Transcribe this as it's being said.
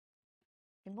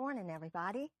Good morning,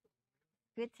 everybody.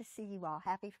 Good to see you all.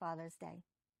 Happy Father's Day.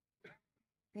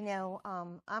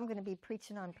 I'm going to be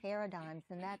preaching on paradigms,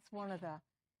 and that's one of the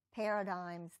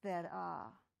paradigms that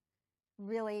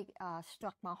really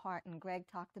struck my heart, and Greg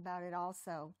talked about it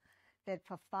also, that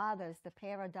for fathers, the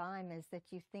paradigm is that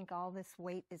you think all this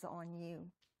weight is on you.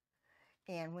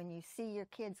 And when you see your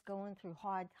kids going through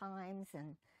hard times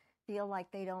and feel like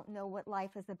they don't know what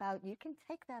life is about, you can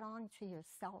take that on to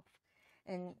yourself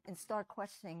and start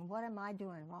questioning, what am I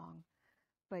doing wrong?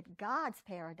 But God's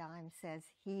paradigm says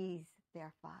he's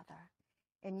their father.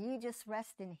 And you just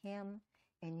rest in him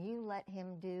and you let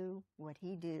him do what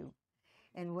he do.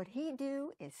 And what he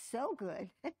do is so good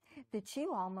that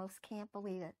you almost can't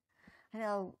believe it. I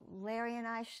know Larry and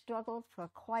I struggled for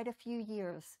quite a few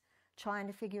years trying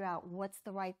to figure out what's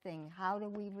the right thing. How do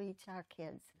we reach our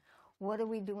kids? What are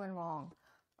we doing wrong?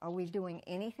 Are we doing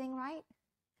anything right?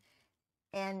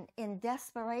 And in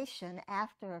desperation,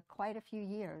 after quite a few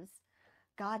years,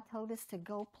 God told us to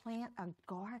go plant a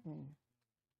garden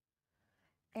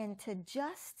and to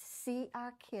just see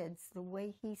our kids the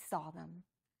way he saw them.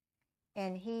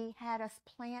 And he had us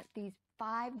plant these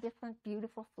 5 different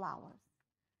beautiful flowers.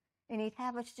 And he'd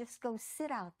have us just go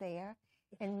sit out there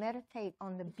and meditate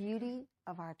on the beauty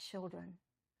of our children.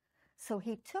 So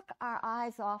he took our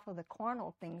eyes off of the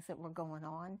carnal things that were going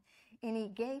on, and he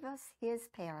gave us his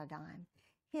paradigm,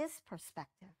 his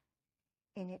perspective,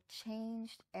 and it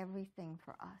changed everything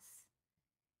for us.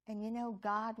 And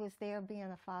God was there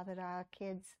being a father to our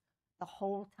kids the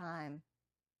whole time.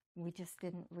 We just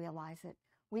didn't realize it.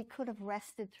 We could have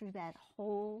rested through that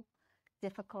whole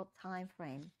difficult time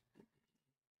frame.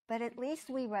 But at least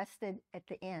we rested at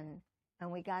the end,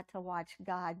 and we got to watch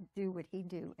God do what he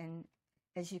do. And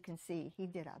as you can see, he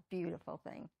did a beautiful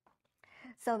thing.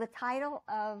 So the title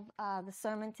of the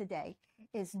sermon today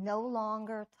is No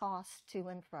Longer Tossed to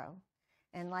and Fro.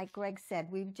 And like Greg said,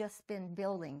 we've just been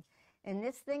building. And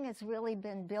this thing has really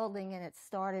been building, and it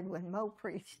started when Mo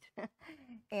preached.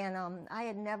 And I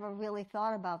had never really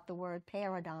thought about the word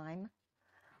paradigm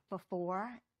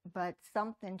before, but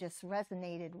something just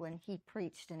resonated when he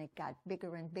preached, and it got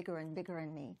bigger and bigger and bigger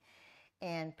in me.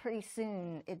 And pretty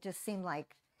soon, it just seemed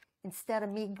like instead of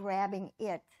me grabbing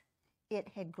it, it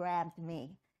had grabbed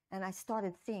me. And I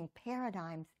started seeing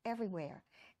paradigms everywhere,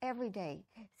 every day,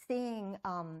 seeing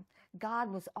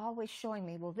God was always showing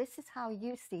me, well, this is how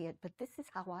you see it, but this is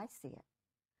how I see it.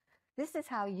 This is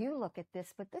how you look at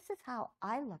this, but this is how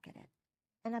I look at it.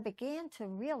 And I began to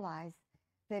realize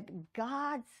that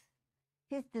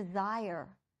his desire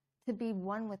to be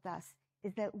one with us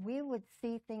is that we would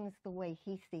see things the way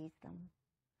he sees them,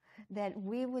 that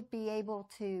we would be able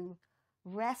to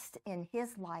rest in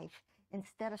his life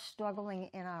instead of struggling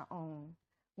in our own.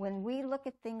 When we look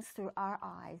at things through our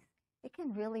eyes, it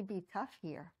can really be tough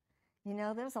here.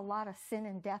 There's a lot of sin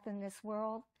and death in this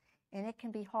world, and it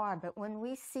can be hard. But when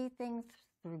we see things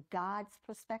through God's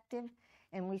perspective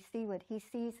and we see what he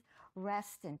sees,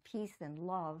 rest and peace and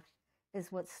love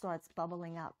is what starts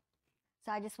bubbling up.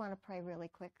 So I just want to pray really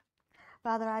quick.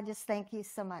 Father, I just thank you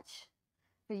so much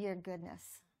for your goodness.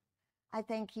 I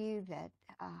thank you that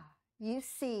you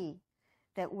see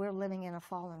that we're living in a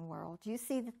fallen world. You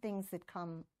see the things that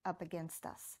come up against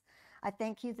us. I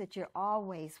thank you that you're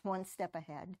always one step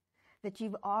ahead, that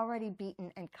you've already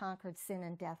beaten and conquered sin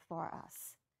and death for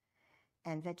us,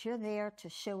 and that you're there to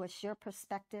show us your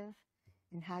perspective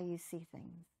and how you see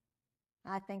things.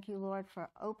 I thank you, Lord, for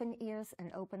open ears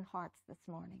and open hearts this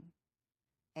morning.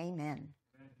 Amen.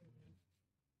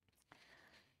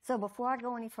 So before I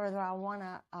go any further, I want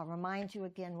to remind you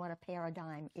again what a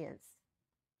paradigm is.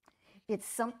 It's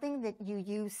something that you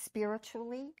use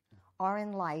spiritually or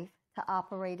in life to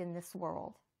operate in this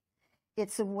world.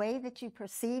 It's a way that you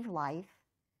perceive life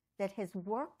that has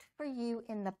worked for you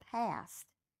in the past.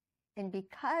 And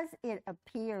because it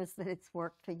appears that it's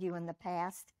worked for you in the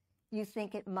past, you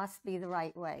think it must be the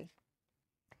right way.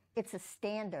 It's a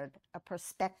standard, a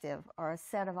perspective, or a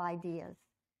set of ideas.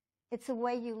 It's a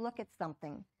way you look at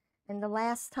something. And the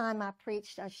last time I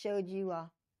preached, I showed you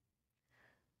a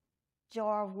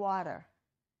jar of water.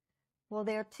 Well,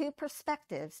 there are 2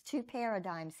 perspectives, 2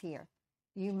 paradigms here.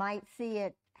 You might see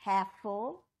it half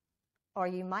full, or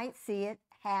you might see it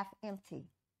half empty.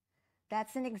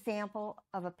 That's an example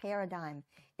of a paradigm.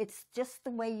 It's just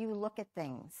the way you look at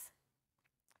things.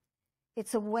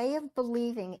 It's a way of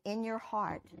believing in your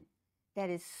heart that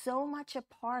is so much a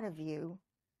part of you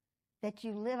that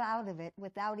you live out of it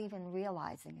without even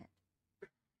realizing it.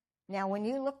 Now, when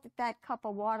you looked at that cup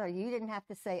of water, you didn't have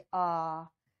to say,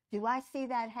 do I see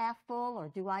that half full or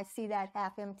do I see that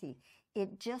half empty?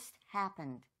 It just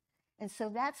happened. And so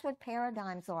that's what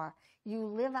paradigms are. You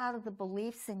live out of the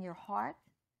beliefs in your heart,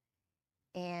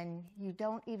 and you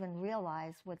don't even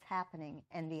realize what's happening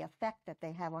and the effect that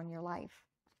they have on your life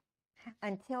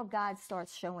until God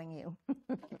starts showing you.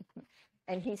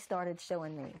 And he started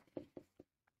showing me.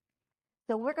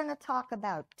 So we're going to talk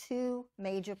about two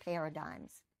major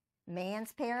paradigms,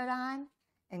 man's paradigm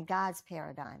and God's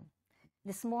paradigm.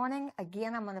 This morning,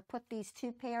 again, I'm going to put these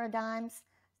two paradigms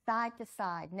side to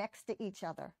side next to each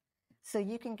other so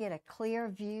you can get a clear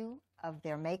view of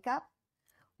their makeup,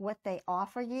 what they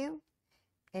offer you,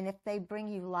 and if they bring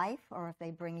you life or if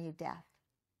they bring you death.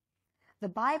 The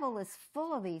Bible is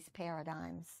full of these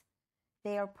paradigms.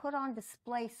 They are put on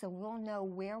display so we'll know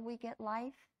where we get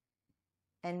life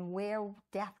and where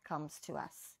death comes to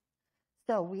us.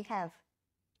 So we have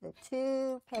the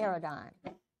two paradigms.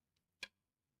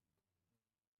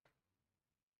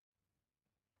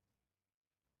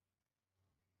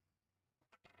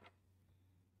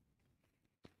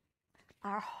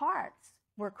 Our hearts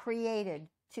were created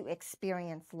to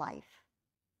experience life.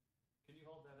 Can you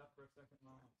hold that up for a second,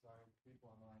 Mom? I'm sorry,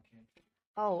 people online can't.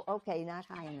 Oh, okay, not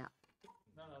high enough.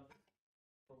 No,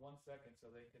 for 1 second so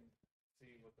they can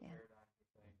see what the paradigms are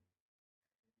saying.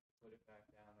 Put it back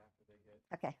down after they get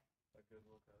a good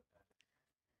look at it.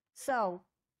 So,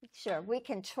 sure, we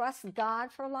can trust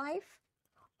God for life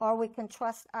or we can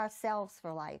trust ourselves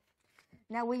for life.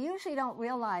 Now, we usually don't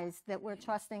realize that we're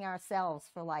trusting ourselves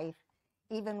for life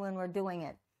even when we're doing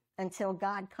it until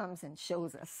God comes and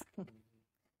shows us.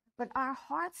 But our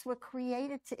hearts were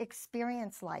created to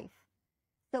experience life.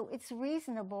 So it's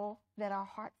reasonable that our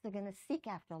hearts are going to seek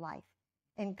after life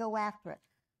and go after it.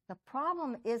 The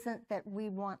problem isn't that we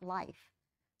want life.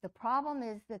 The problem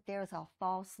is that there's a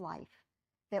false life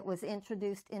that was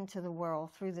introduced into the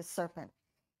world through the serpent.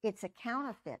 It's a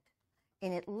counterfeit,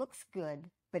 and it looks good,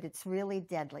 but it's really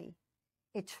deadly.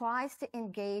 It tries to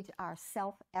engage our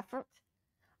self-effort,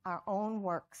 our own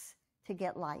works, to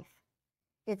get life.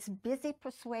 It's busy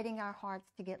persuading our hearts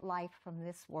to get life from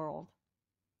this world.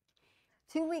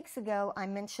 2 weeks ago, I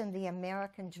mentioned the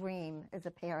American dream as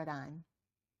a paradigm.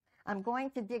 I'm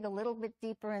going to dig a little bit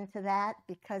deeper into that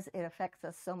because it affects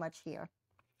us so much here.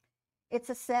 It's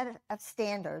a set of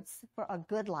standards for a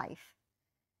good life,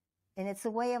 and it's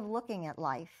a way of looking at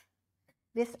life.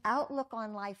 This outlook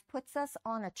on life puts us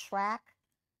on a track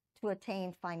to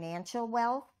attain financial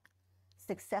wealth,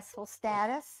 successful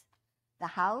status, the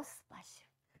house,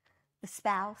 the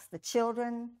spouse, the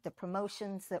children, the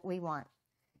promotions that we want.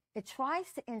 It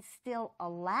tries to instill a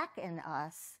lack in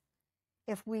us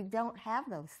if we don't have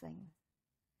those things.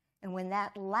 And when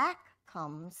that lack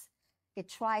comes, it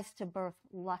tries to birth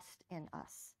lust in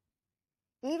us.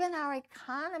 Even our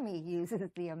economy uses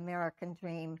the American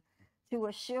dream to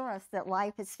assure us that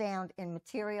life is found in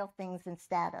material things and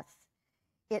status.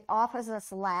 It offers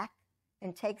us lack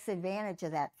and takes advantage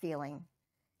of that feeling.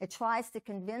 It tries to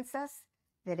convince us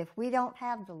that if we don't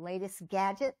have the latest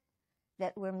gadget,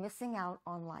 that we're missing out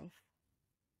on life.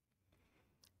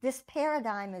 This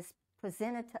paradigm is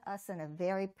presented to us in a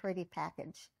very pretty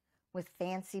package with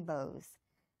fancy bows,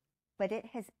 but it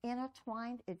has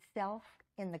intertwined itself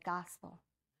in the gospel,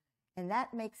 and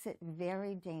that makes it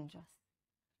very dangerous.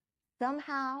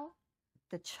 Somehow,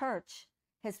 the church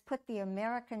has put the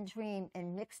American dream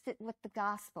and mixed it with the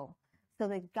gospel so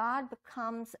that God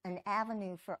becomes an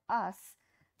avenue for us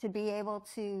to be able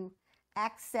to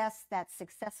access that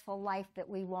successful life that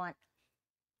we want,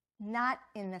 not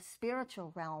in the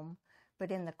spiritual realm,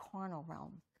 but in the carnal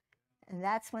realm. And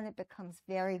that's when it becomes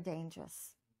very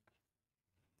dangerous.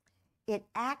 It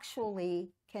actually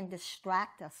can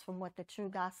distract us from what the true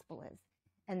gospel is.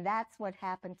 And that's what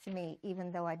happened to me,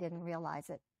 even though I didn't realize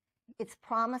it. Its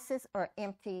promises are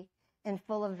empty and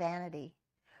full of vanity.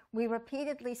 We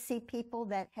repeatedly see people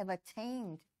that have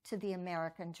attained to the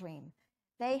American dream.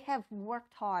 They have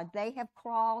worked hard. They have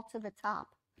crawled to the top.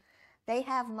 They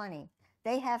have money.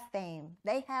 They have fame.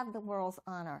 They have the world's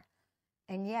honor.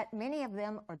 And yet many of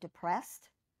them are depressed.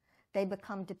 They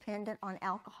become dependent on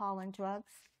alcohol and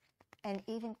drugs and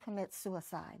even commit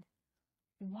suicide.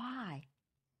 Why?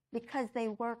 Because they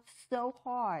worked so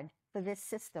hard for this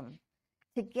system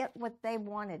to get what they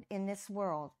wanted in this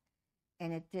world,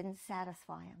 and it didn't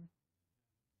satisfy them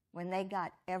when they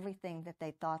got everything that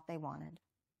they thought they wanted.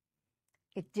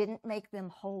 It didn't make them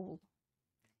whole.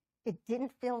 It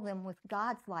didn't fill them with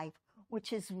God's life,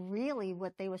 which is really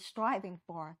what they were striving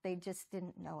for. They just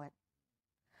didn't know it.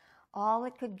 All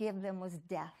it could give them was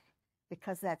death,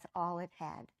 because that's all it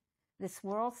had. This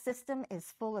world system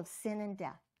is full of sin and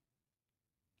death.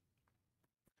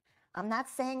 I'm not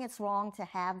saying it's wrong to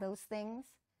have those things,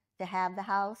 to have the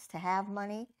house, to have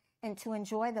money, and to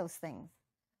enjoy those things.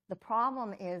 The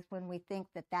problem is when we think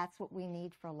that that's what we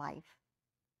need for life.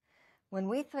 When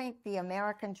we think the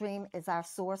American dream is our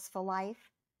source for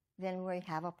life, then we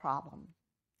have a problem.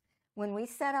 When we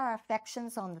set our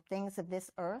affections on the things of this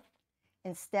earth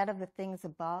instead of the things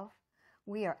above,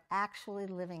 we are actually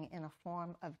living in a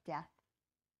form of death.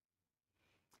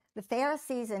 The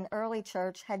Pharisees in early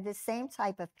church had this same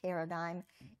type of paradigm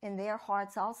in their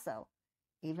hearts also,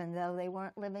 even though they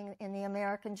weren't living in the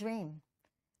American dream.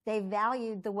 They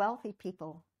valued the wealthy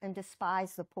people and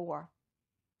despised the poor.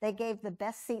 They gave the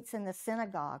best seats in the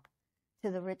synagogue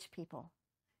to the rich people,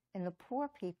 and the poor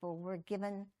people were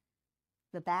given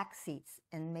the back seats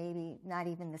and maybe not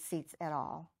even the seats at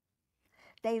all.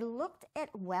 They looked at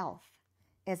wealth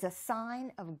as a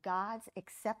sign of God's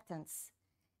acceptance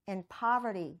and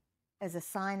poverty as a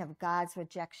sign of God's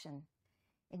rejection.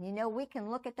 And you know, we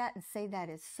can look at that and say that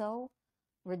is so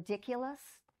ridiculous,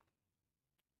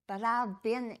 but I've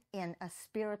been in a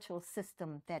spiritual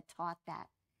system that taught that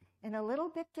in a little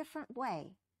bit different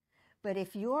way. But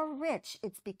if you're rich,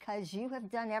 it's because you have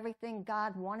done everything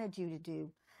God wanted you to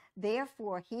do.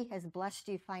 Therefore, He has blessed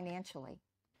you financially.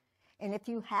 And if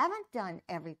you haven't done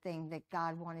everything that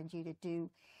God wanted you to do,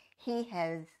 He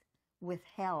has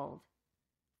withheld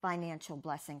financial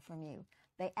blessing from you.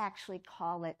 They actually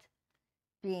call it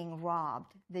being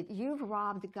robbed, that you've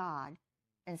robbed God,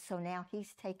 and so now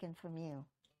He's taken from you.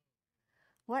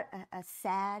 What a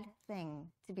sad thing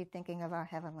to be thinking of our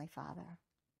Heavenly Father.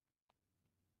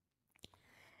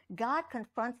 God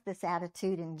confronts this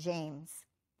attitude in James,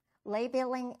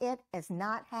 labeling it as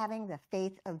not having the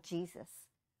faith of Jesus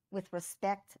with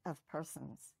respect of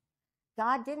persons.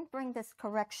 God didn't bring this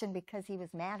correction because He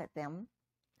was mad at them.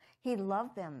 He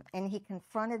loved them, and He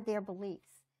confronted their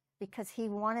beliefs because He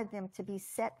wanted them to be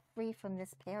set free from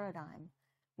this paradigm,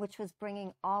 which was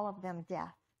bringing all of them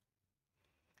death.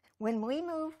 When we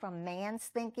move from man's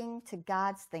thinking to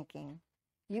God's thinking,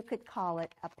 you could call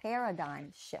it a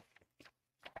paradigm shift.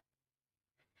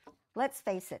 Let's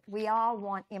face it, we all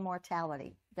want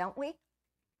immortality, don't we?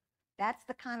 That's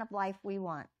the kind of life we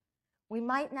want. We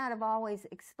might not have always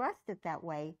expressed it that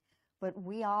way, but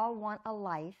we all want a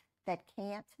life that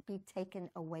can't be taken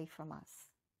away from us.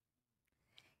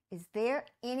 Is there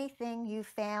anything you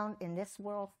found in this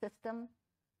world system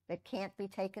that can't be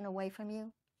taken away from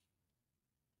you?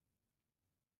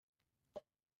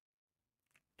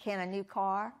 Can a new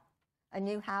car, a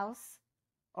new house,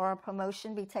 or a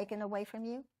promotion be taken away from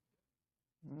you?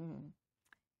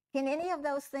 Can any of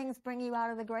those things bring you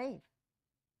out of the grave?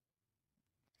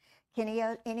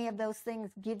 Can any of those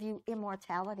things give you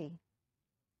immortality?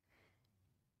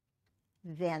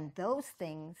 Then those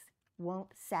things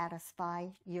won't satisfy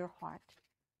your heart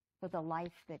for the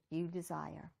life that you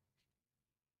desire.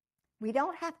 We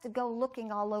don't have to go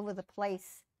looking all over the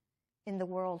place in the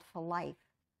world for life,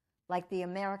 like the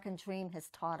American dream has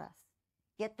taught us.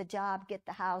 Get the job, get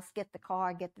the house, get the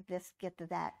car, get the this, get the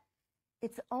that.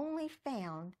 It's only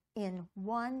found in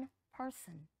one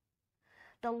person.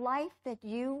 The life that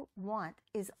you want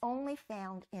is only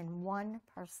found in one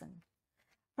person.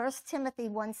 1 Timothy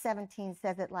 1:17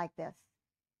 says it like this.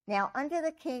 Now unto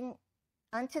the King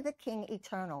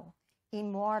eternal,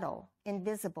 immortal,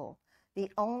 invisible,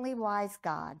 the only wise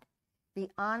God, be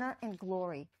honor and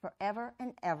glory forever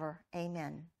and ever.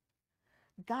 Amen.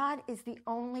 God is the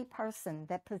only person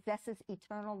that possesses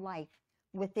eternal life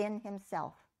within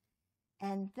Himself.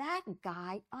 And that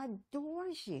guy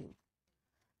adores you.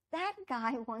 That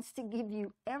guy wants to give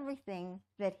you everything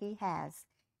that He has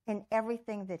and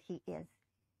everything that He is.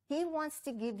 He wants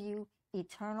to give you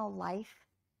eternal life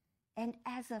and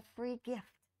as a free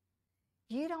gift.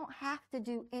 You don't have to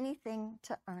do anything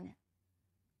to earn it.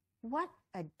 What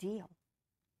a deal.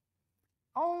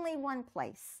 Only one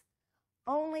place,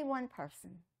 only one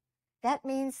person. That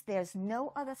means there's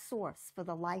no other source for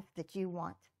the life that you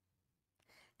want.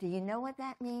 Do you know what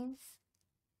that means?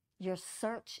 Your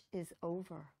search is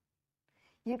over.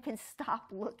 You can stop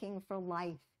looking for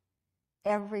life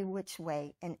every which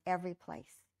way and every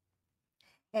place.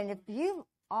 And if you've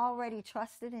already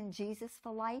trusted in Jesus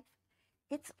for life,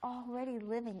 it's already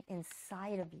living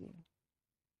inside of you.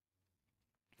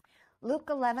 Luke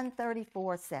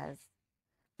 11:34 says,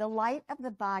 the light of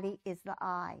the body is the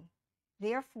eye.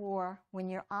 Therefore, when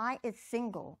your eye is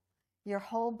single, your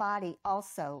whole body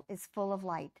also is full of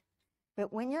light.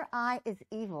 But when your eye is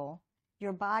evil,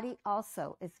 your body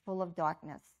also is full of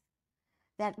darkness.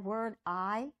 That word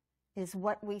eye is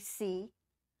what we see,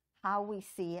 how we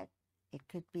see it. It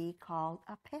could be called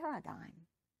a paradigm.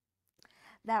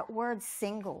 That word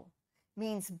single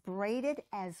means braided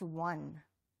as one,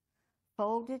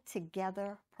 folded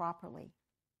together properly.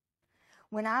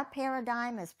 When our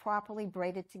paradigm is properly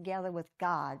braided together with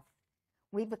God's,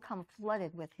 we become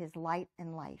flooded with his light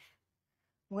and life.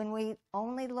 When we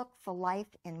only look for life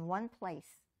in one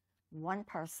place, one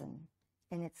person,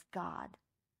 and it's God,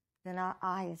 then our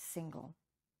eye is single.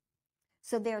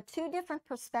 So there are two different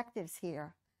perspectives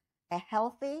here, a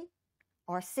healthy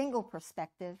or single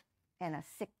perspective and a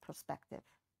sick perspective.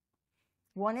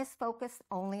 One is focused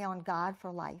only on God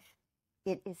for life.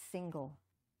 It is single.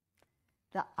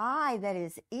 The eye that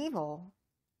is evil,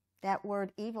 that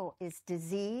word evil is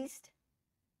diseased.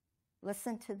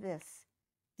 Listen to this.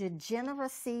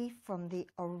 Degeneracy from the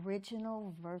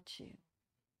original virtue.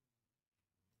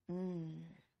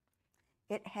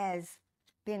 It has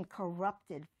been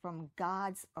corrupted from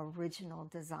God's original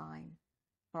design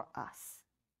for us.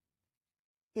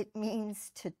 It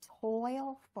means to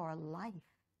toil for life.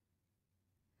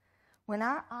 When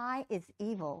our eye is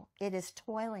evil, it is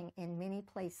toiling in many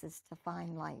places to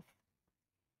find life.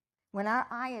 When our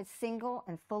eye is single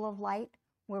and full of light,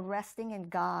 we're resting in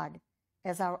God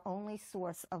as our only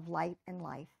source of light and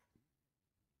life.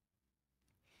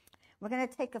 We're going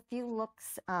to take a few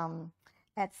looks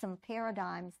at some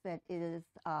paradigms that you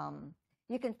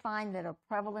can find that are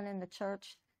prevalent in the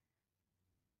church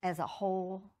as a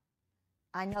whole.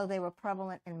 I know they were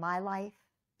prevalent in my life,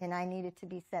 and I needed to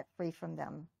be set free from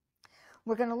them.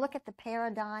 We're going to look at the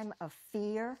paradigm of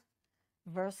fear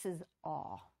versus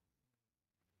awe.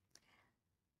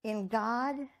 In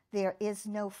God, there is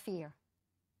no fear.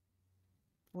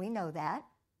 We know that.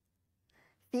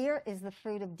 Fear is the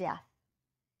fruit of death.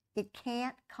 It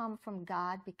can't come from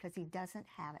God because he doesn't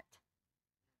have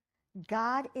it.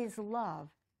 God is love,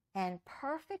 and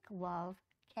perfect love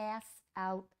casts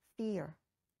out fear.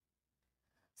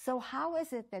 So how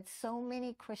is it that so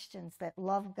many Christians that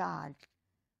love God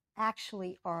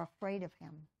actually are afraid of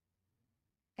him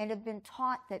and have been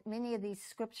taught that many of these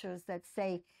scriptures that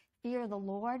say, fear the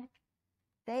Lord,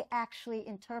 they actually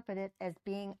interpret it as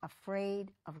being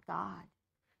afraid of God?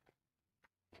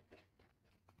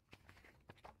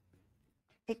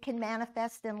 It can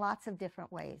manifest in lots of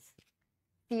different ways.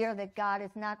 Fear that God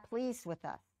is not pleased with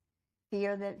us.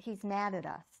 Fear that he's mad at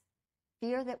us.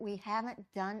 Fear that we haven't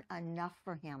done enough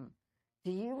for him.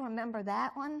 Do you remember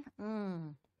that one?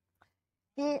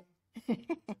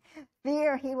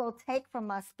 Fear he will take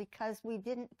from us because we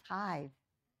didn't tithe.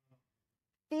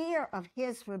 Fear of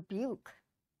his rebuke.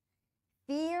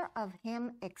 Fear of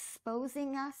him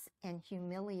exposing us and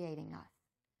humiliating us.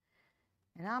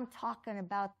 And I'm talking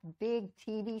about the big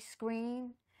TV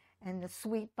screen and the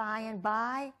sweet by and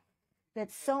by,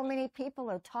 that so many people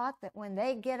are taught that when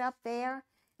they get up there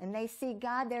and they see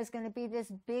God, there's going to be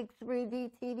this big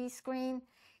 3D TV screen,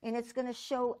 and it's going to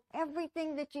show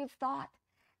everything that you've thought,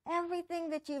 everything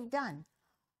that you've done,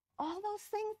 all those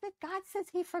things that God says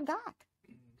he forgot.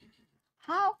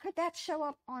 How could that show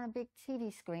up on a big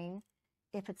TV screen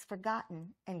if it's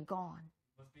forgotten and gone?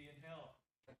 Must be in hell.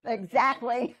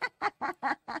 Exactly.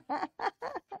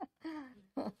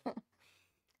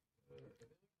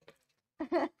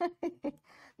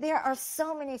 There are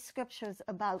so many scriptures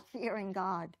about fearing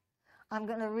God. I'm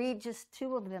going to read just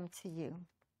two of them to you.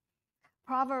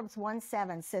 Proverbs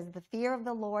 1:7 says, the fear of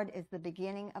the Lord is the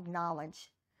beginning of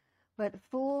knowledge, but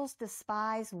fools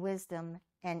despise wisdom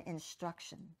and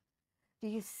instruction. Do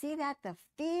you see that? The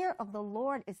fear of the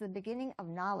Lord is the beginning of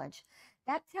knowledge.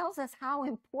 That tells us how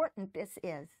important this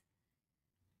is.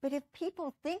 But if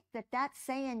people think that that's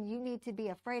saying you need to be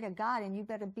afraid of God and you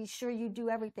better be sure you do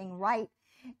everything right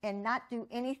and not do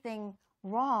anything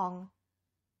wrong,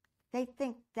 they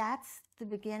think that's the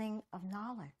beginning of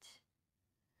knowledge.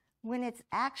 When it's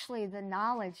actually the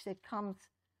knowledge that comes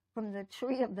from the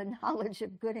tree of the knowledge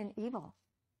of good and evil.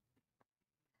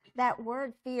 That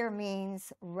word fear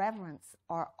means reverence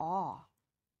or awe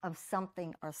of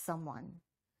something or someone.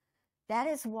 That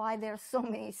is why there are so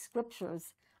many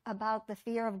scriptures about the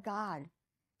fear of God.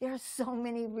 There are so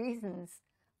many reasons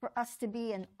for us to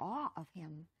be in awe of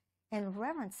him and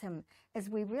reverence him as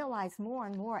we realize more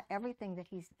and more everything that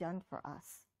he's done for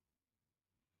us.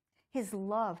 His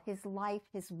love, his life,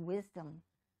 his wisdom,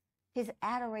 his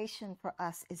adoration for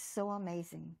us is so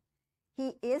amazing.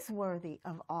 He is worthy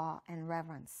of awe and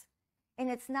reverence. And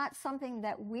it's not something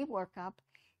that we work up.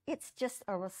 It's just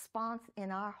a response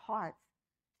in our hearts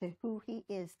to who he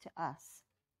is to us.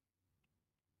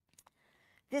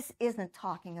 This isn't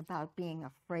talking about being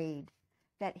afraid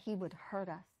that he would hurt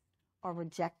us or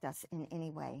reject us in any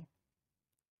way.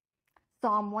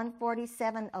 Psalm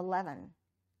 147:11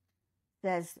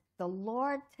 says, the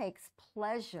Lord takes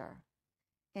pleasure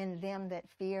in them that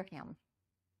fear him,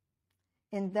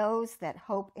 in those that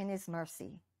hope in his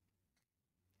mercy.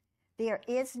 There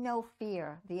is no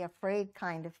fear, the afraid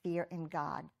kind of fear, in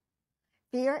God.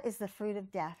 Fear is the fruit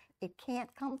of death. It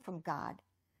can't come from God.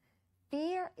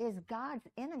 Fear is God's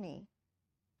enemy,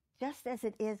 just as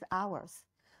it is ours.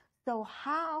 So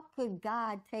how could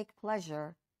God take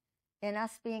pleasure in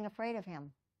us being afraid of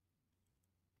him?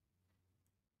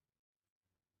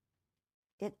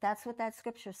 That's what that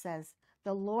scripture says.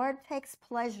 The Lord takes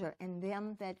pleasure in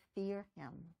them that fear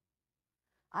him.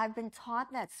 I've been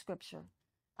taught that scripture.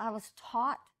 I was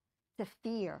taught to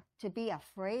fear, to be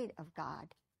afraid of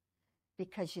God,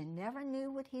 because you never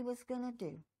knew what he was going to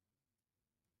do.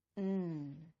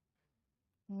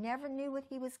 Never knew what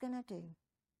he was going to do.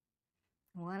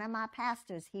 One of my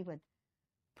pastors, he would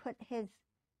put his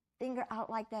finger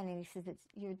out like that, and he says,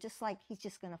 you're just like, he's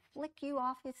just going to flick you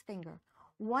off his finger.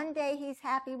 One day he's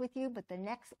happy with you, but the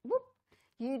next, whoop,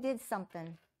 you did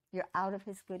something. You're out of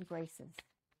his good graces.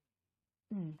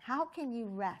 How can you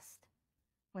rest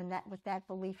with that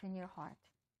belief in your heart?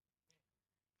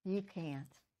 You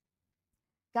can't.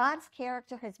 God's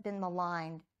character has been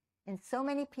maligned, and so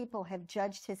many people have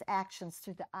judged his actions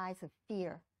through the eyes of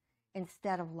fear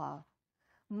instead of love.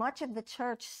 Much of the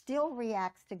church still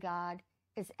reacts to God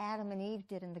as Adam and Eve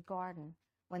did in the garden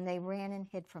when they ran and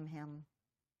hid from him.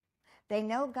 They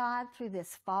know God through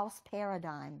this false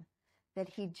paradigm that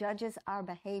he judges our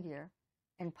behavior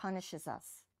and punishes us.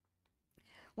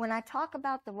 When I talk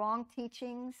about the wrong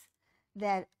teachings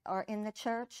that are in the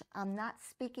church, I'm not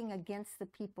speaking against the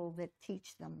people that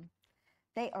teach them.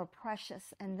 They are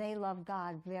precious and they love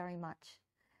God very much.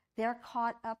 They're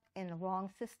caught up in the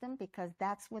wrong system because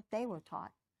that's what they were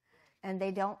taught, and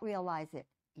they don't realize it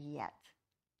yet.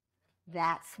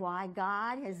 That's why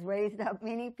God has raised up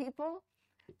many people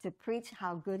to preach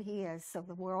how good he is so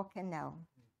the world can know.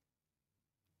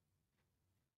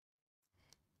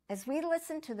 As we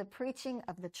listen to the preaching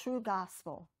of the true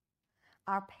gospel,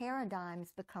 our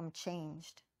paradigms become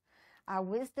changed. Our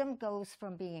wisdom goes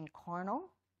from being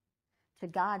carnal to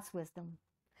God's wisdom,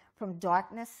 from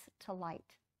darkness to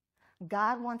light.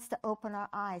 God wants to open our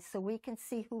eyes so we can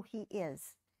see who he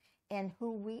is and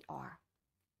who we are.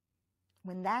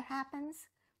 When that happens,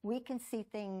 we can see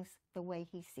things the way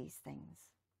he sees things.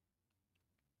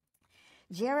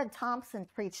 Jared Thompson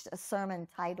preached a sermon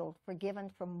titled Forgiven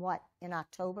from What in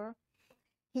October.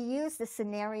 He used a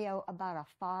scenario about a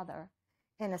father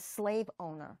and a slave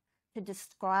owner to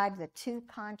describe the two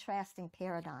contrasting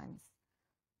paradigms.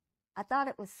 I thought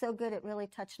it was so good, it really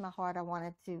touched my heart. I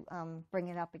wanted to bring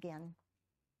it up again.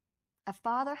 A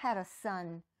father had a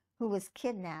son who was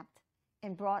kidnapped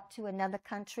and brought to another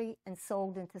country and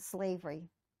sold into slavery.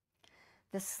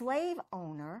 The slave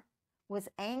owner was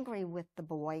angry with the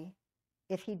boy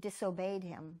if he disobeyed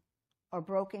him or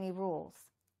broke any rules,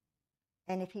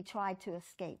 and if he tried to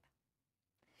escape.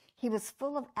 He was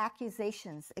full of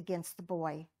accusations against the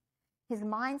boy. His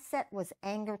mindset was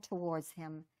anger towards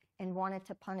him and wanted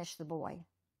to punish the boy.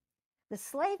 The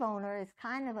slave owner is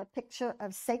kind of a picture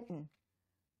of Satan,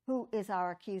 who is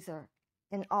our accuser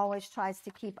and always tries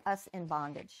to keep us in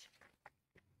bondage.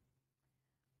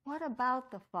 What about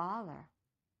the father?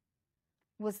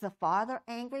 Was the father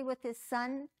angry with his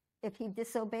son if he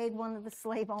disobeyed one of the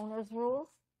slave owner's rules?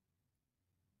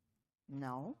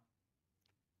 No.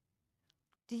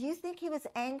 Do you think he was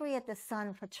angry at the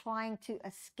son for trying to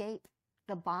escape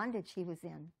the bondage he was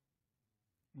in?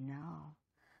 No.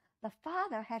 The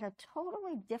father had a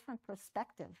totally different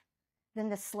perspective than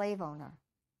the slave owner.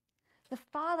 The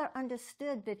father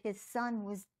understood that his son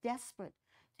was desperate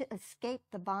to escape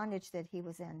the bondage that he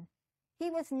was in.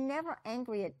 He was never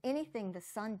angry at anything the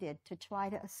son did to try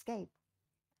to escape.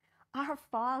 Our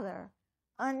Father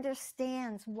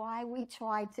understands why we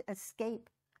tried to escape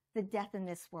the death in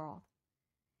this world.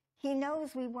 He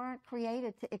knows we weren't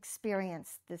created to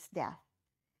experience this death.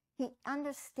 He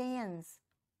understands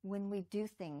when we do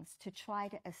things to try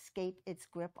to escape its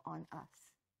grip on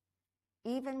us.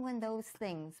 Even when those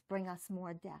things bring us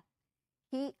more death,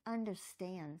 he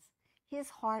understands. His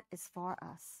heart is for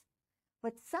us.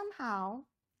 But somehow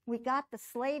we got the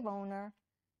slave owner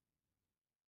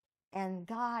and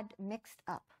God mixed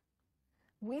up.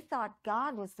 We thought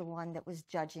God was the one that was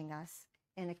judging us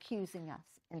and accusing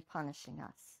us and punishing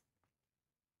us.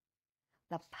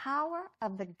 The power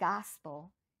of the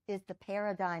gospel is the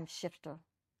paradigm shifter.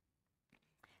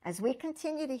 As we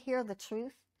continue to hear the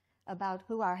truth about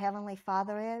who our Heavenly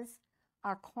Father is,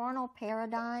 our carnal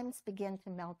paradigms begin to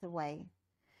melt away,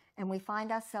 and we find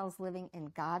ourselves living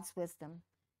in God's wisdom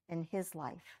in His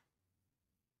life.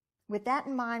 With that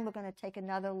in mind, we're going to take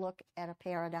another look at a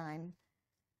paradigm.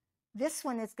 This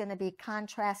one is going to be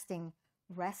contrasting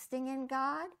resting in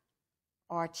God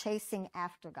or chasing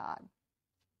after God.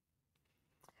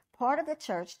 Part of the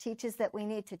church teaches that we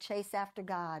need to chase after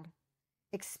God,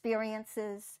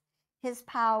 experiences, His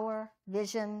power,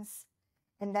 visions,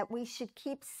 and that we should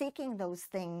keep seeking those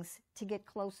things to get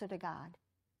closer to God.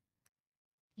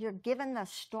 You're given the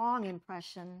strong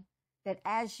impression that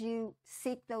as you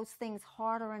seek those things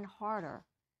harder and harder,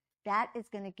 that is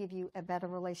going to give you a better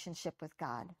relationship with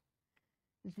God.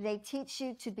 They teach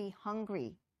you to be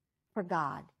hungry for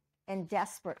God and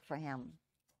desperate for Him.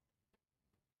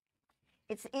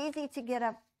 It's easy to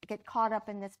get caught up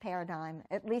in this paradigm.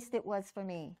 At least it was for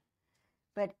me.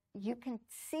 But you can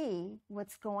see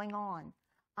what's going on.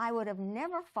 I would have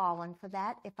never fallen for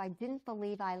that if I didn't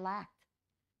believe I lacked.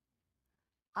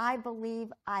 I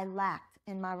believe I lacked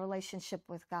in my relationship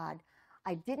with God.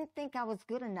 I didn't think I was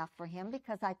good enough for Him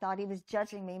because I thought He was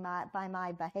judging me by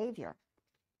my behavior.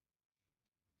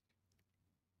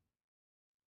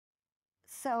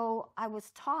 So I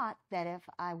was taught that if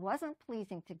I wasn't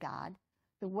pleasing to God,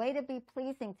 the way to be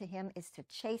pleasing to Him is to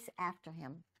chase after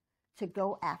Him, to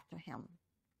go after Him.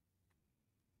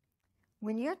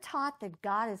 When you're taught that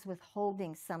God is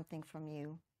withholding something from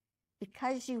you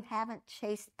because you haven't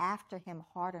chased after Him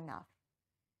hard enough,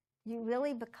 you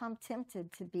really become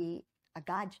tempted to be a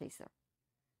God chaser.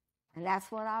 And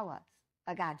that's what I was,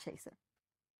 a God chaser.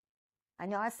 I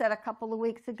know I said a couple of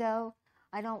weeks ago,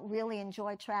 I don't really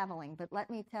enjoy traveling, but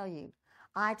let me tell you,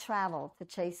 I travel to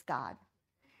chase God.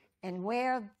 And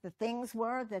where the things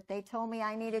were that they told me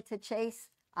I needed to chase,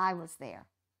 I was there.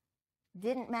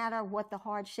 Didn't matter what the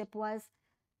hardship was,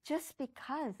 just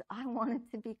because I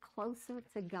wanted to be closer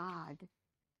to God.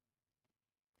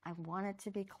 I wanted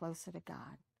to be closer to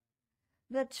God.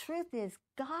 The truth is,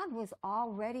 God was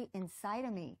already inside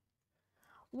of me.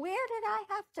 Where did I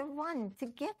have to run to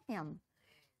get Him?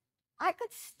 I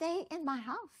could stay in my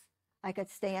house. I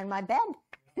could stay in my bed.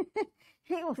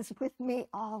 He was with me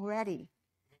already.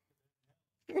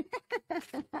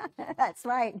 That's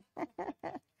right.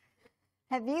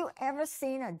 Have you ever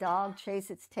seen a dog chase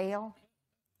its tail?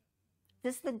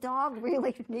 Does the dog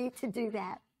really need to do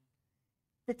that?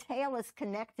 The tail is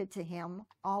connected to him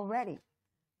already.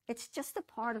 It's just a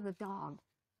part of the dog.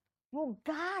 Well,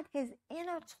 God has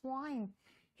intertwined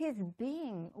His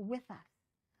being with us.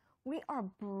 We are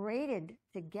braided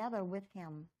together with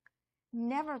Him,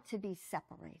 never to be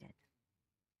separated.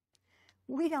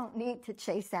 We don't need to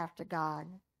chase after God.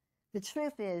 The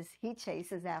truth is, He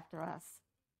chases after us.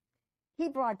 He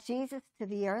brought Jesus to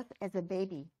the earth as a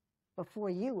baby before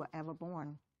you were ever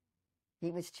born.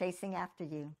 He was chasing after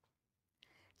you.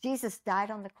 Jesus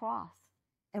died on the cross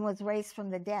and was raised from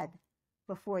the dead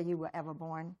before you were ever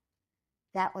born.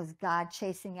 That was God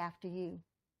chasing after you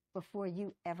before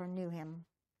you ever knew Him.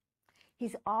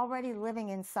 He's already living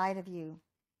inside of you.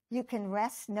 You can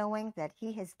rest knowing that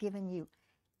He has given you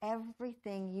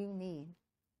everything you need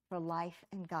for life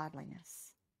and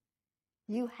godliness.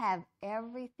 You have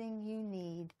everything you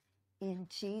need in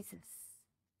Jesus.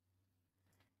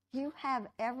 You have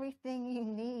everything you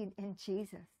need in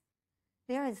Jesus.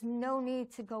 There is no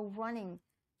need to go running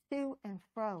to and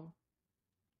fro,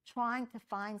 trying to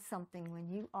find something when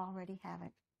you already have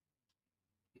it.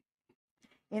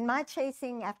 In my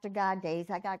chasing after God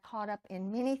days, I got caught up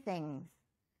in many things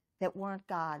that weren't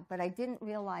God, but I didn't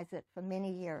realize it for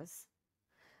many years.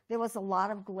 There was a lot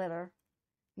of glitter,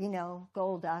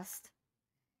 gold dust,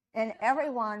 and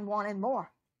everyone wanted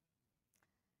more.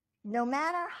 No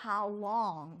matter how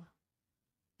long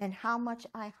and how much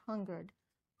I hungered,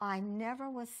 I never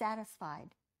was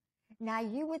satisfied. Now,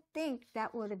 you would think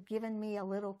that would have given me a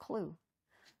little clue.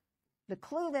 The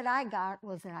clue that I got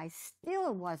was that I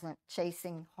still wasn't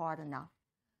chasing hard enough.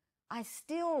 I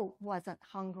still wasn't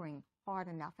hungering hard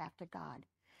enough after God.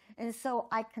 And so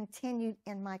I continued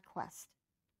in my quest.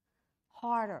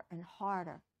 Harder and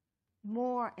harder,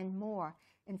 more and more.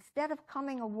 Instead of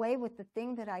coming away with the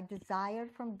thing that I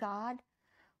desired from God,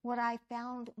 what I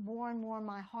found more and more in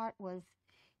my heart was,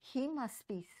 He must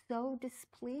be so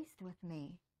displeased with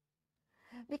me.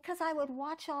 Because I would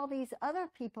watch all these other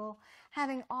people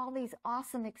having all these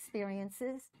awesome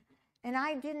experiences, and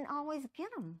I didn't always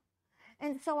get them.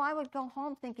 And so I would go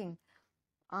home thinking,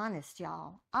 honest,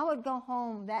 y'all, I would go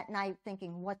home that night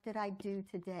thinking, what did I do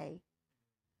today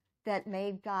that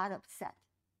made God upset?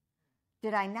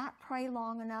 Did I not pray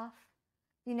long enough?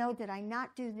 Did I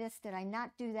not do this? Did I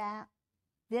not do that?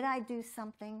 Did I do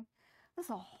something? It was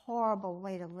a horrible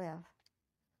way to live.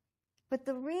 But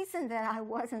the reason that I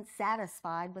wasn't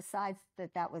satisfied, besides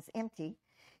that was empty,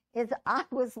 is I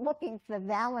was looking for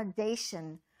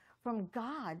validation from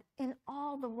God in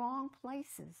all the wrong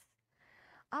places.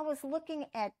 I was looking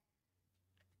at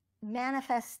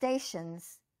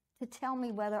manifestations to tell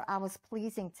me whether I was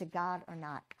pleasing to God or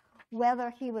not.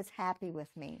 whether he was happy with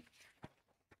me.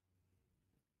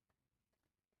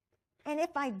 And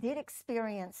if I did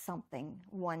experience something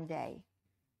one day,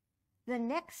 the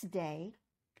next day,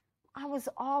 I was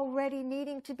already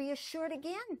needing to be assured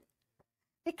again,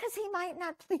 because he might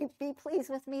not be pleased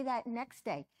with me that next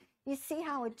day. You see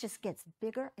how it just gets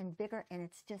bigger and bigger, and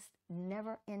it's just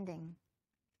never ending.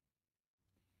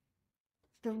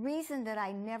 The reason that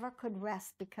I never could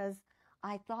rest, because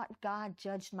I thought God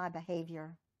judged my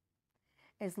behavior.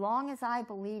 As long as I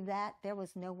believed that, there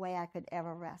was no way I could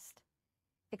ever rest.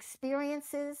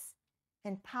 Experiences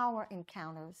and power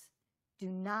encounters do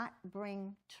not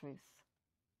bring truth.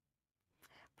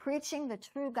 Preaching the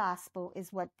true gospel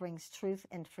is what brings truth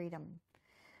and freedom.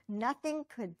 Nothing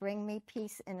could bring me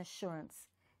peace and assurance,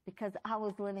 because I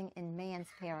was living in man's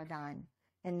paradigm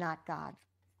and not God.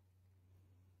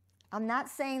 I'm not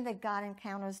saying that God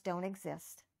encounters don't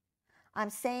exist. I'm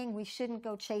saying we shouldn't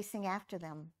go chasing after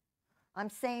them. I'm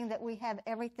saying that we have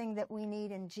everything that we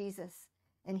need in Jesus,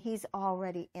 and he's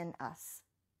already in us.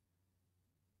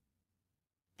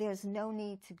 There's no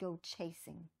need to go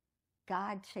chasing.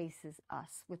 God chases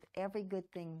us with every good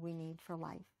thing we need for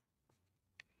life.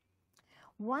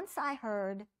 Once I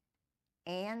heard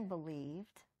and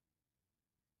believed,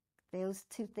 those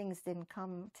two things didn't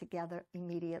come together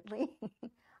immediately.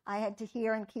 I had to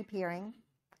hear and keep hearing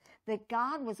that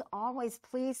God was always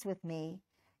pleased with me,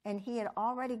 and he had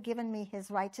already given me his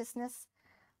righteousness.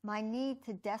 My need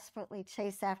to desperately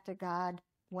chase after God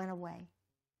went away,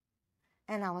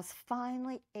 and I was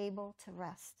finally able to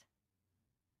rest.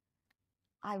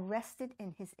 I rested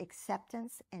in his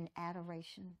acceptance and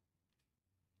adoration.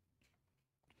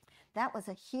 That was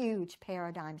a huge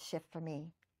paradigm shift for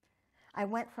me. I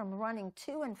went from running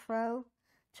to and fro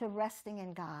to resting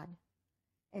in God,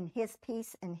 in his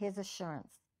peace and his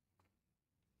assurance.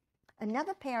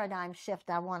 Another paradigm shift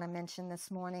I want to mention this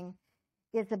morning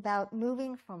is about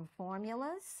moving from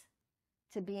formulas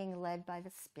to being led by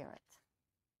the Spirit.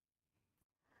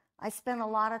 I spent a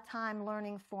lot of time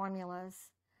learning formulas,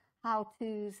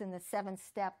 how-tos, and the 7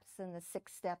 steps and the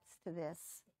 6 steps to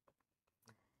this.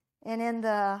 And in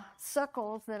the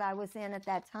circles that I was in at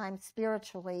that time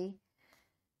spiritually,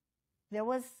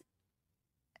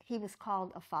 he was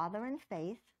called a father in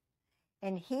faith,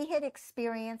 and he had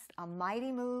experienced a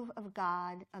mighty move of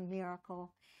God, a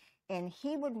miracle, and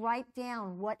he would write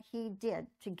down what he did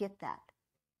to get that.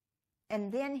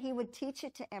 And then he would teach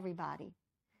it to everybody.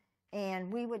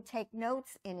 And we would take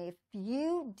notes, and if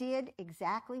you did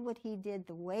exactly what he did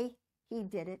the way he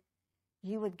did it,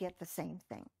 you would get the same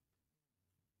thing.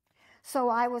 So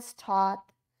I was taught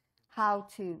how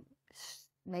to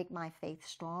make my faith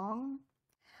strong,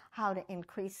 how to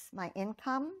increase my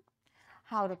income,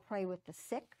 how to pray with the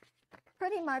sick.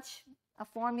 Pretty much a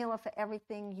formula for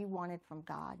everything you wanted from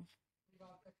God.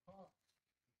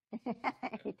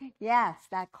 Yes,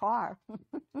 that car.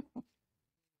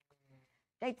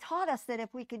 They taught us that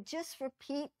if we could just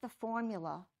repeat the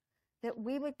formula, that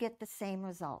we would get the same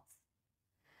results.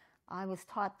 I was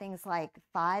taught things like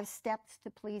 5 steps to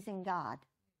pleasing God,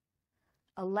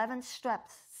 11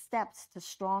 steps to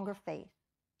stronger faith,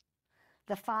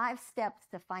 the 5 steps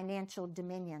to financial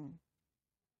dominion,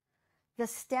 the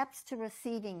steps to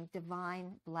receiving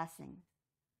divine blessing.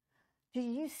 Do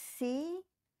you see?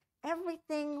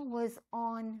 Everything was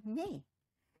on me.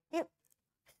 It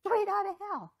straight out of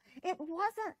hell. It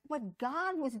wasn't what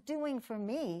God was doing for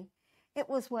me. It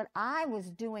was what I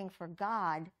was doing for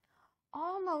God.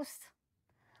 Almost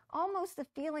a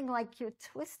feeling like you're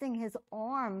twisting his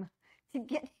arm to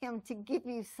get him to give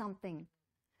you something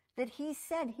that he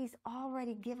said he's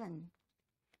already given.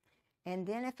 And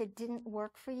then if it didn't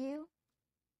work for you,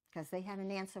 because they had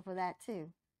an answer for that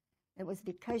too, it was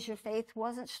because your faith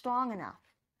wasn't strong enough.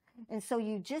 And so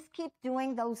you just keep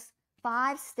doing those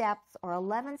 5 steps or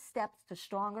 11 steps to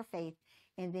stronger faith,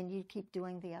 and then you keep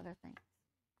doing the other things.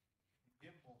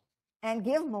 Give more. And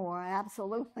give more,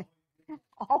 absolutely.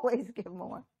 Always give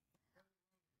more.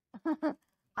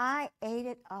 I ate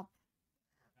it up.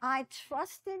 I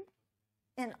trusted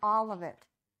in all of it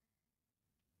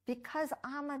because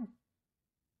I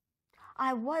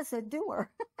was a doer.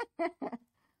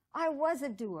 I was a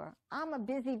doer. I'm a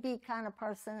busy bee kind of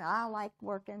person. I like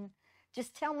working.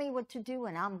 Just tell me what to do,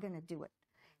 and I'm going to do it.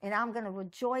 And I'm going to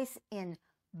rejoice in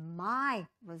my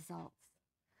results.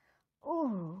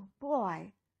 Oh,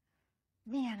 boy.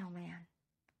 Man, oh, man.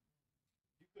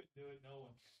 You couldn't do it, no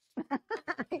one.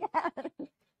 Yeah.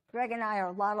 Greg and I are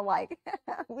a lot alike.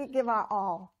 We give our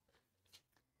all.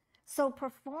 So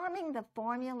performing the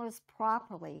formulas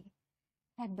properly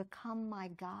had become my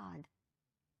God.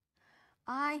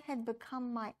 I had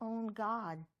become my own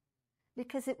God.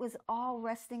 because it was all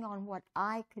resting on what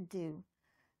I could do.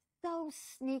 So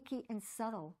sneaky and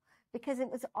subtle, because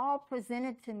it was all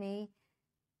presented to me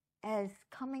as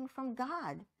coming from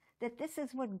God, that this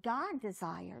is what God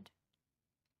desired.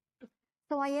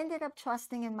 So I ended up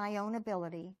trusting in my own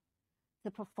ability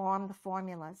to perform the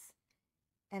formulas,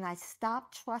 and I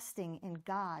stopped trusting in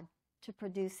God to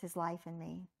produce his life in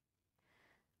me.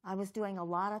 I was doing a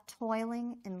lot of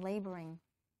toiling and laboring,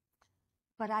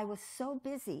 but I was so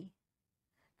busy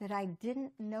that I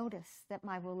didn't notice that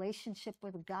my relationship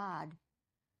with God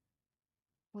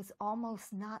was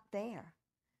almost not there,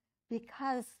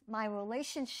 because my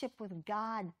relationship with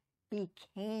God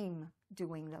became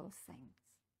doing those things.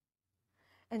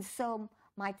 And so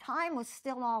my time was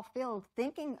still all filled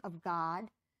thinking of God,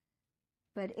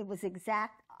 but it was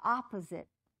exact opposite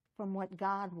from what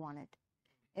God wanted.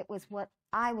 It was what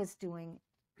I was doing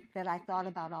that I thought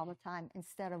about all the time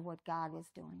instead of what God was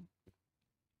doing.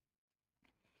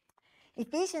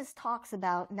 Ephesians talks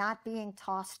about not being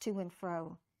tossed to and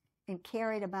fro and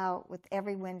carried about with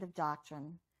every wind of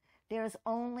doctrine. There is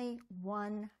only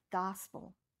one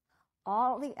gospel.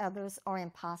 All the others are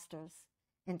impostors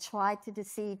and try to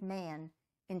deceive man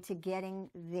into getting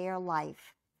their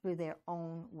life through their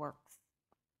own works.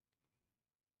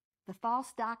 The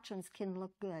false doctrines can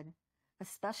look good,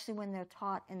 especially when they're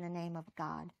taught in the name of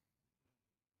God.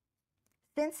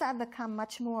 Since I've become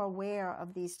much more aware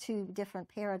of these two different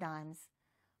paradigms,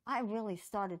 I really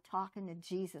started talking to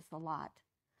Jesus a lot.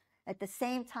 At the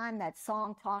same time that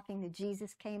song Talking to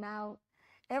Jesus came out,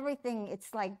 everything,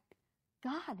 it's like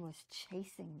God was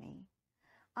chasing me.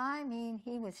 I mean,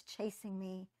 he was chasing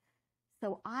me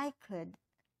so I could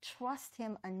trust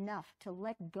him enough to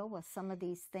let go of some of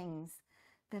these things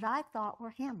that I thought were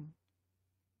him.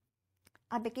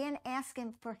 I began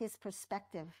asking for his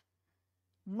perspective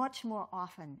much more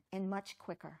often and much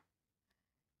quicker.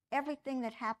 Everything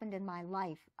that happened in my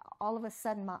life, all of a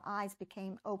sudden my eyes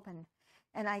became opened,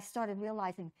 and I started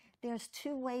realizing there's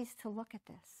two ways to look at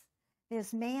this.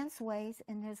 There's man's ways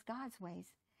and there's God's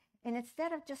ways. And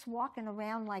instead of just walking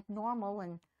around like normal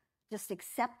and just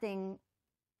accepting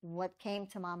what came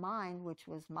to my mind, which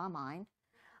was my mind,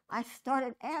 I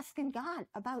started asking God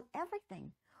about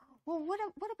everything. Well, what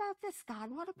about this, God?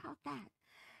 What about that?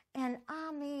 And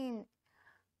I mean,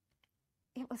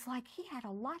 it was like he had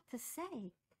a lot to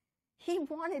say. He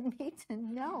wanted me to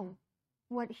know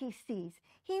what he sees.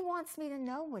 He wants me to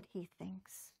know what he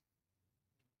thinks.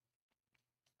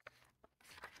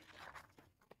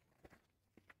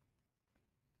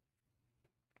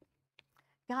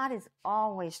 God is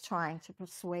always trying to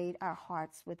persuade our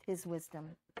hearts with his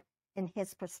wisdom and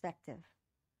his perspective.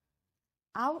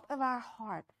 Out of our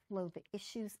heart flow the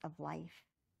issues of life.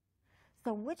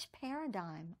 So which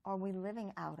paradigm are we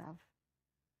living out of?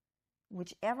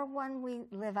 Whichever one we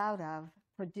live out of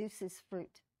produces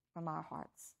fruit from our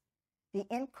hearts. The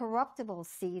incorruptible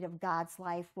seed of God's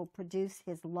life will produce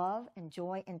his love and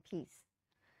joy and peace.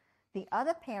 The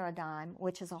other paradigm,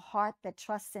 which is a heart that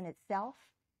trusts in itself,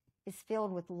 is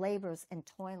filled with labors and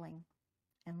toiling.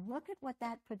 And look at what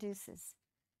that produces.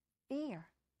 Fear,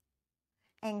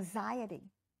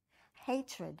 anxiety,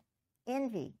 hatred,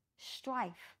 envy,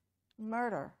 strife,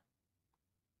 murder.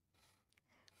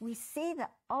 We see the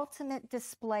ultimate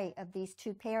display of these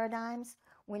two paradigms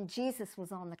when Jesus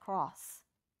was on the cross.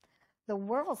 The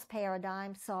world's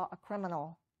paradigm saw a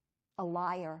criminal, a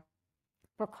liar,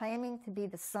 proclaiming to be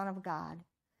the Son of God.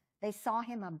 They saw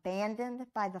him abandoned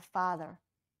by the Father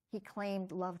he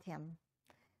claimed loved him.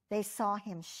 They saw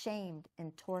him shamed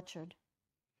and tortured.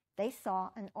 They saw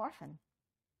an orphan.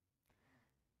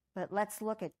 But let's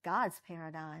look at God's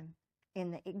paradigm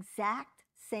in the exact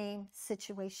same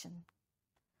situation.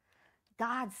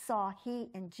 God saw he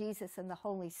and Jesus and the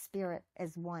Holy Spirit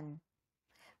as one.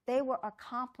 They were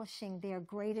accomplishing their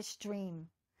greatest dream,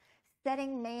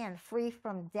 setting man free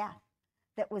from death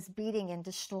that was beating and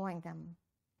destroying them.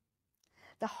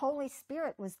 The Holy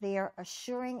Spirit was there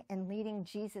assuring and leading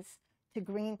Jesus to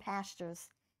green pastures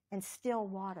and still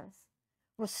waters,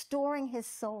 restoring his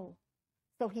soul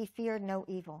so he feared no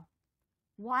evil.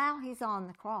 While he's on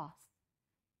the cross,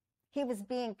 he was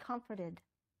being comforted.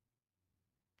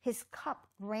 His cup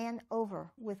ran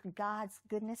over with God's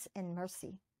goodness and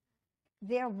mercy.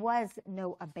 There was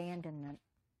no abandonment.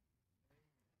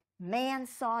 Man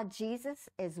saw Jesus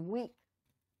as weak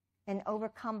and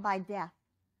overcome by death,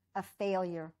 a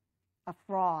failure, a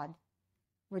fraud,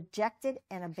 rejected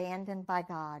and abandoned by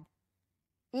God.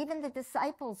 Even the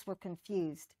disciples were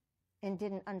confused and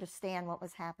didn't understand what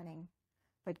was happening.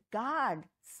 But God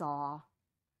saw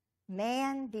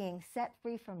man being set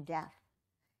free from death,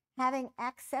 having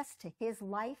access to his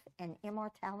life and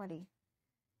immortality.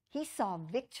 He saw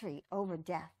victory over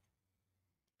death.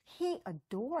 He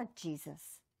adored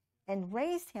Jesus and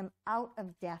raised him out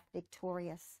of death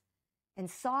victorious, and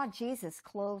saw Jesus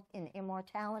clothed in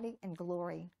immortality and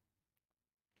glory.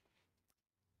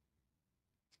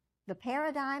 The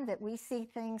paradigm that we see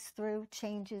things through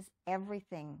changes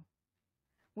everything.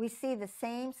 We see the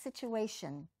same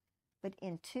situation, but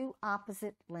in two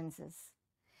opposite lenses.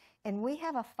 And we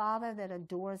have a Father that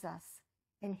adores us,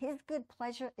 and his good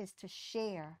pleasure is to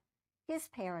share his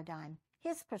paradigm,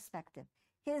 his perspective,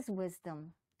 his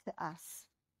wisdom to us.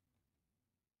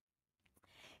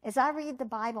 As I read the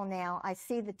Bible now, I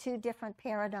see the two different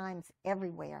paradigms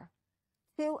everywhere,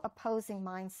 two opposing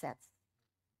mindsets,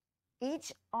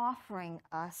 each offering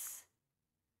us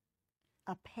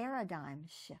a paradigm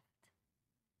shift,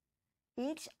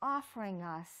 each offering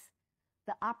us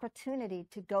the opportunity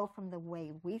to go from the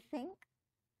way we think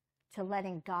to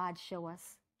letting God show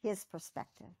us his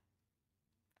perspective.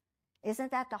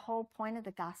 Isn't that the whole point of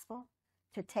the gospel?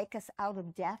 To take us out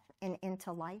of death and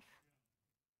into life?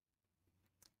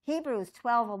 Hebrews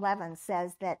 12:11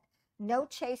 says that no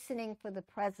chastening for the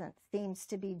present seems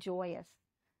to be joyous,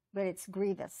 but it's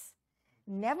grievous.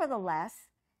 Nevertheless,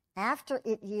 after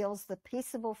it yields the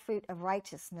peaceable fruit of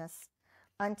righteousness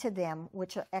unto them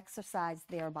which are exercised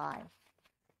thereby.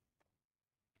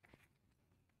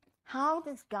 How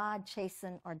does God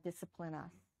chasten or discipline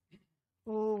us?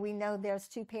 Ooh, we know there's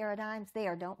two paradigms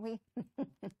there, don't we?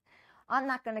 I'm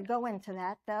not going to go into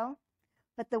that, though.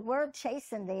 But the word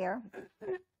chasten there,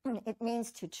 it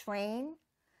means to train,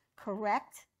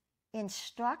 correct,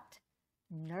 instruct,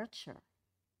 nurture.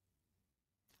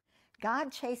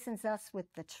 God chastens us with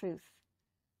the truth,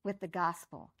 with the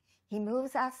gospel. He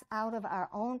moves us out of our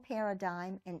own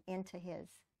paradigm and into his.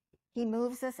 He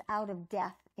moves us out of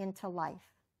death into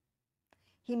life.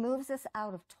 He moves us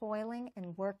out of toiling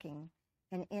and working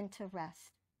and into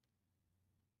rest.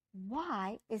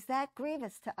 Why is that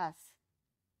grievous to us?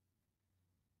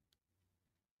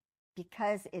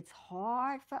 Because it's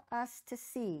hard for us to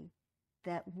see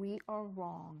that we are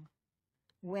wrong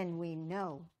when we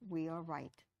know we are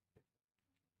right.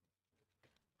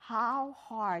 How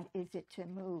hard is it to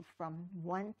move from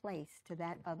one place to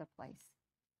that other place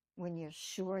when you're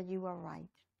sure you are right?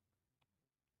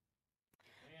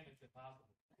 Man, it's impossible.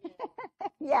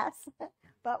 Yes,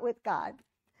 but with God.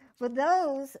 For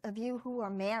those of you who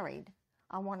are married,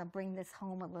 I want to bring this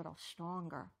home a little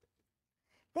stronger.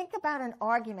 Think about an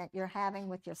argument you're having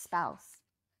with your spouse.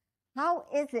 How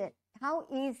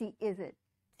easy is it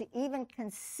to even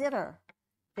consider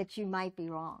that you might be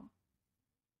wrong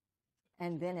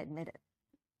and then admit it?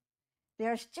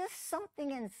 There's just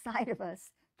something inside of us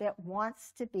that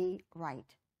wants to be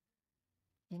right.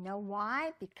 You know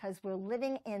why? Because we're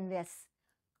living in this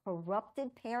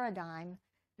corrupted paradigm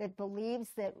that believes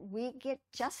that we get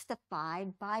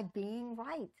justified by being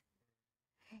right.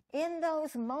 In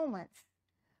those moments,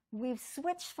 we've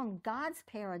switched from God's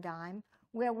paradigm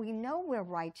where we know we're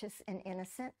righteous and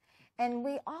innocent, and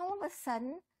we all of a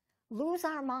sudden lose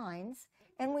our minds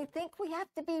and we think we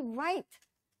have to be right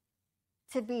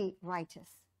to be righteous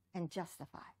and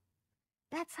justified.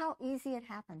 That's how easy it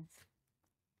happens.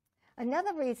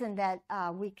 Another reason that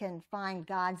we can find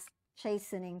God's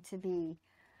chastening to be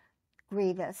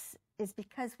grievous is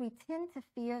because we tend to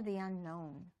fear the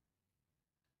unknown.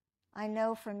 I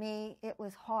know for me it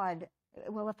was hard.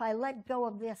 Well, if I let go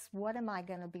of this, what am I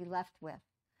going to be left with?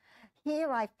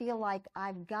 Here I feel like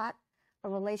I've got a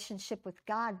relationship with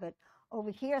God, but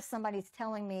over here somebody's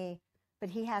telling me, but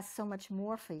he has so much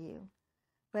more for you.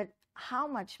 But how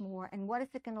much more, and what is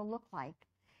it going to look like?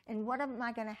 And what am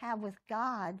I going to have with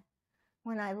God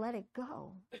when I let it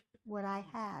go, what I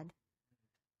had?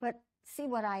 But see,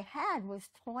 what I had was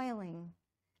toiling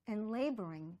and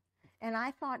laboring, and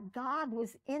I thought God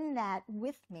was in that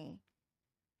with me.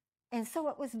 And so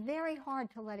it was very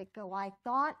hard to let it go. I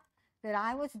thought that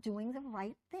I was doing the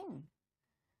right thing.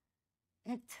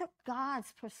 It took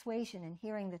God's persuasion and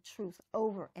hearing the truth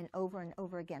over and over and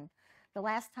over again. The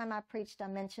last time I preached, I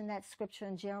mentioned that scripture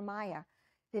in Jeremiah,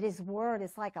 that his word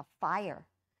is like a fire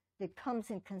that comes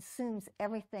and consumes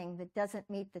everything that doesn't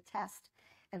meet the test,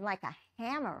 and like a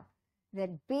hammer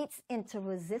that beats into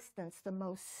resistance the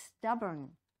most stubborn,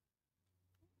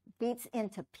 beats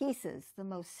into pieces the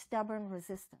most stubborn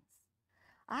resistance.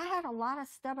 I had a lot of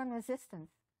stubborn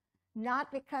resistance,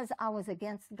 not because I was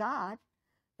against God,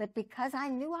 but because I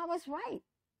knew I was right.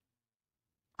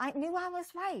 I knew I was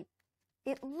right.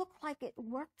 It looked like it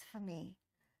worked for me.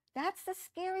 That's the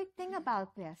scary thing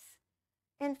about this.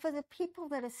 And for the people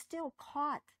that are still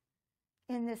caught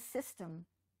in this system,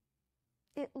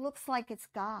 it looks like it's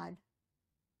God.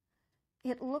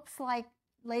 It looks like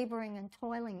laboring and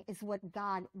toiling is what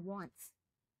God wants.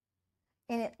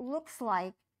 And it looks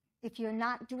like if you're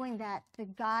not doing that,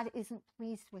 that God isn't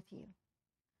pleased with you.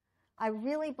 I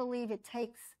really believe it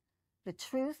takes the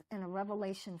truth and a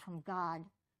revelation from God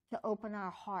to open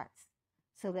our hearts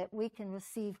so that we can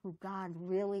receive who God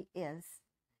really is,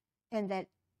 and that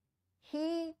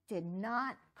he did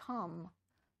not come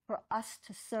for us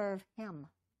to serve him.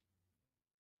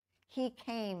 He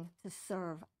came to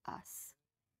serve us.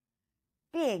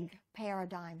 Big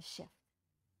paradigm shift.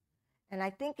 And I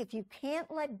think if you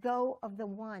can't let go of the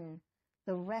one,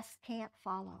 the rest can't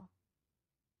follow.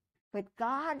 But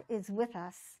God is with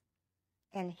us,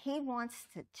 and he wants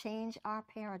to change our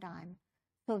paradigm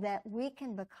so that we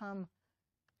can become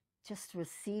just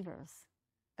receivers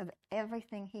of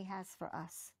everything he has for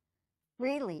us,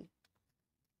 freely,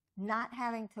 not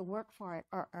having to work for it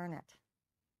or earn it.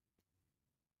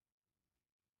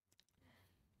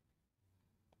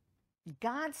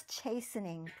 God's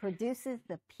chastening produces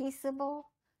the peaceable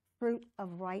fruit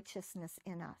of righteousness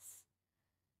in us.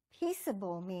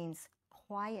 Peaceable means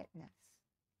quietness,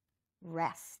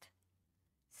 rest,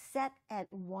 set at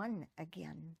one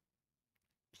again,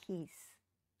 peace.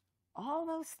 All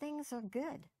those things are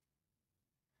good.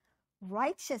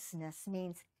 Righteousness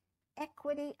means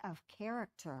equity of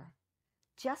character,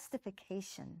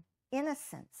 justification,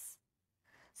 innocence.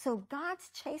 So God's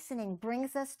chastening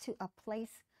brings us to a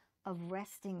place of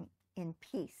resting in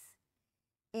peace,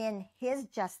 in his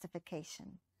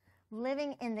justification,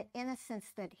 living in the innocence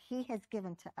that he has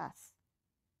given to us,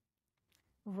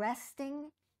 resting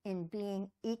in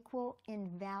being equal in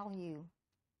value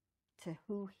to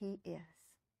who he is.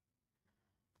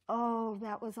 Oh,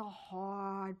 that was a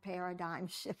hard paradigm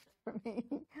shift for me.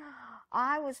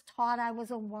 I was taught I was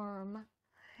a worm,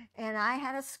 and I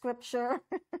had a scripture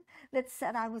that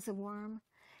said I was a worm.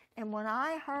 And when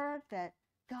I heard that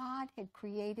God had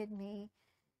created me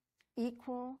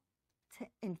equal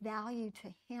in value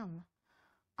to him,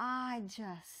 I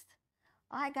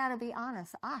got to be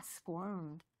honest, I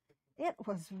squirmed. It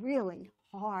was really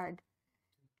hard.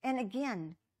 And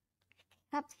again,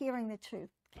 kept hearing the truth.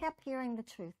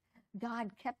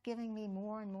 God kept giving me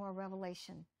more and more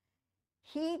revelation.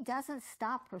 He doesn't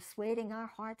stop persuading our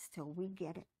hearts till we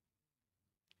get it.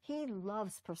 He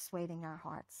loves persuading our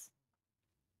hearts.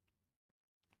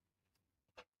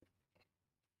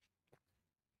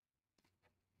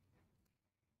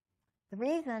 The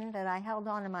reason that I held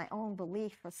on to my own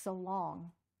belief for so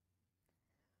long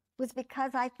was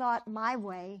because I thought my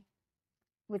way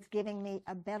was giving me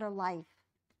a better life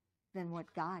than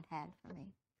what God had for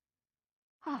me.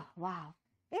 Oh, wow.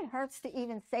 It hurts to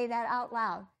even say that out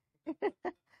loud.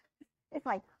 It's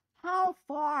like, how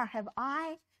far have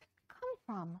I come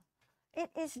from? It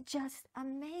is just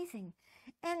amazing.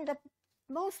 And the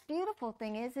most beautiful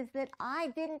thing is that I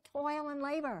didn't toil and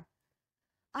labor.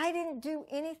 I didn't do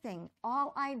anything.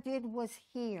 All I did was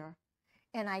hear.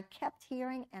 And I kept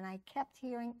hearing, and I kept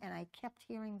hearing, and I kept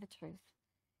hearing the truth.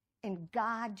 And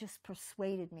God just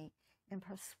persuaded me and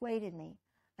persuaded me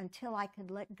until I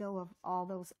could let go of all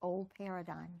those old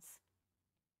paradigms.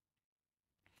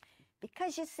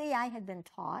 Because you see, I had been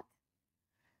taught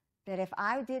that if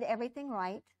I did everything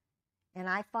right, and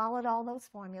I followed all those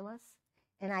formulas,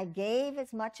 and I gave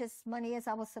as much money as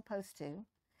I was supposed to,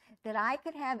 that I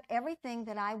could have everything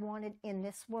that I wanted in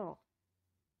this world.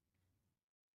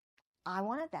 I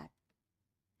wanted that.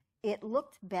 It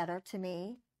looked better to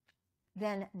me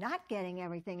than not getting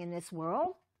everything in this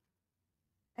world.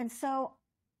 And so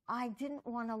I didn't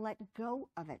want to let go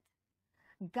of it.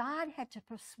 God had to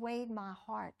persuade my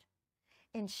heart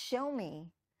and show me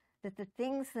that the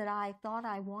things that I thought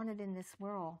I wanted in this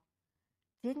world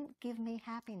didn't give me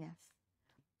happiness.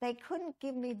 They couldn't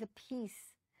give me the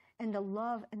peace and the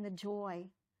love and the joy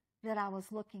that I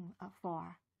was looking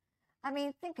for. I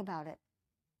mean, think about it.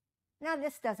 Now,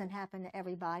 this doesn't happen to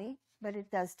everybody, but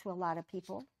it does to a lot of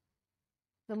people.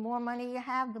 The more money you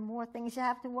have, the more things you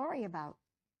have to worry about.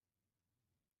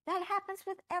 That happens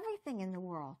with everything in the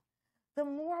world. The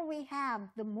more we have,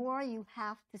 the more you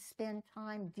have to spend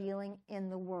time dealing in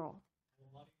the world.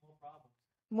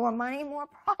 More money, more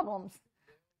problems.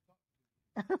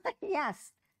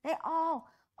 Yes, they all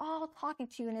talking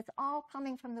to you, and it's all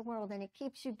coming from the world, and it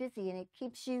keeps you busy, and it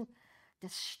keeps you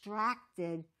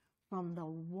distracted from the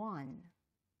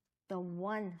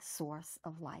one source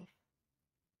of life.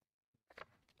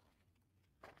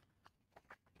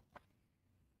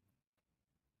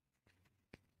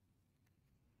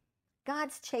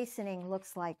 God's chastening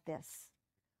looks like this,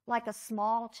 like a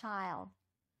small child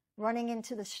running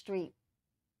into the street,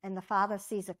 and the father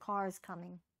sees a car is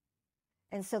coming.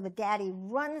 And so the daddy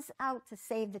runs out to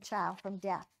save the child from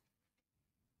death.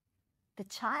 The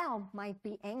child might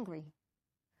be angry.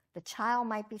 The child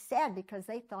might be sad because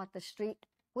they thought the street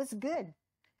was good.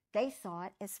 They saw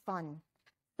it as fun,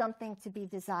 something to be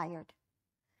desired.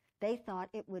 They thought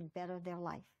it would better their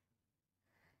life.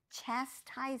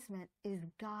 Chastisement is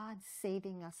God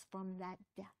saving us from that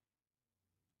death.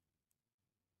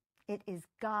 It is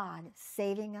God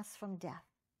saving us from death.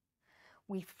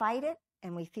 We fight it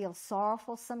and we feel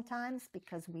sorrowful sometimes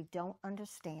because we don't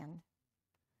understand.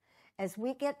 As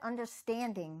we get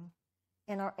understanding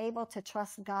and are able to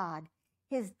trust God,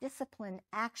 His discipline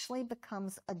actually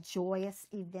becomes a joyous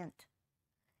event.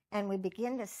 And we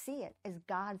begin to see it as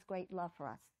God's great love for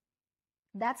us.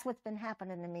 That's what's been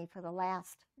happening to me for the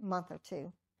last month or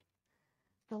two.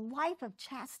 The life of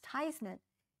chastisement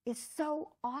is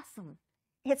so awesome.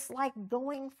 It's like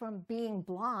going from being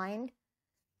blind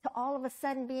to all of a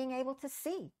sudden being able to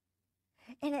see.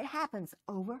 And it happens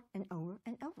over and over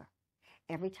and over.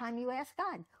 Every time you ask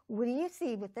God, what do you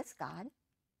see with this, God?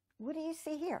 What do you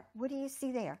see here? What do you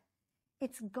see there?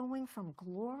 It's going from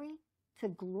glory to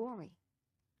glory,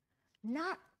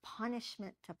 not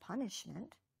punishment to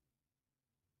punishment.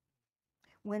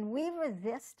 When we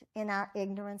resist in our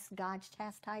ignorance God's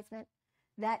chastisement,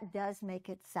 that does make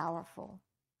it sorrowful.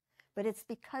 But it's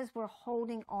because we're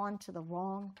holding on to the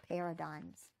wrong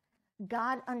paradigms.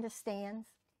 God understands.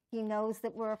 He knows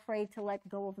that we're afraid to let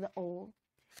go of the old.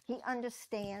 He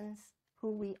understands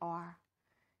who we are.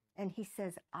 And He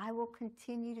says, I will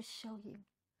continue to show you.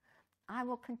 I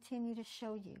will continue to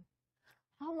show you.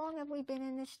 How long have we been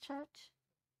in this church?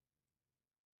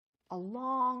 A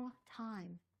long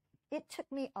time. It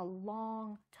took me a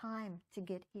long time to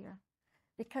get here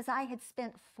because I had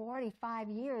spent 45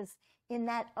 years in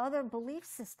that other belief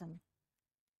system.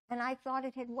 And I thought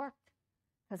it had worked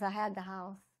because I had the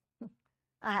house.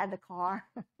 I had the car.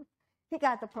 He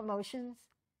got the promotions.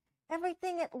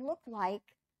 Everything it looked like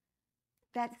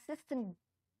that system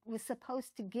was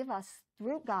supposed to give us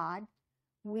through God,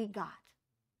 we got.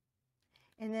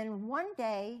 And then one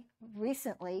day,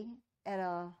 recently, at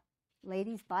a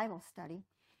ladies' Bible study,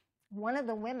 one of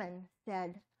the women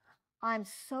said, I'm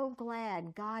so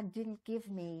glad God didn't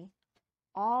give me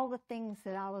all the things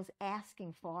that I was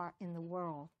asking for in the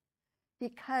world,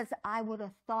 because I would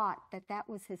have thought that that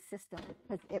was His system,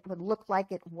 because it would look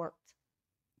like it worked.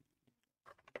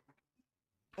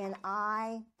 And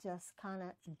I just kind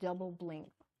of double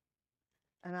blinked.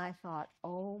 And I thought,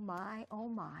 oh my, oh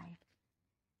my.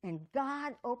 And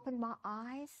God opened my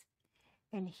eyes,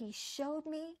 and He showed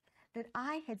me that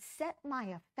I had set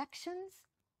my affections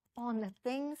on the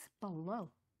things below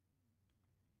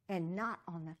and not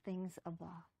on the things above.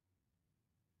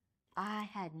 I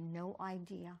had no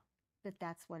idea that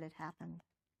that's what had happened.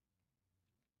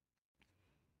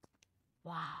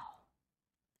 Wow.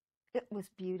 It was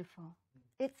beautiful.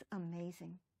 It's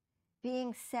amazing.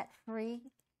 Being set free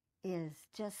is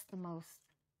just the most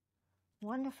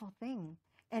wonderful thing.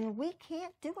 And we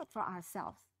can't do it for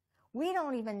ourselves. We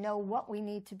don't even know what we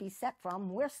need to be set from.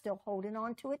 We're still holding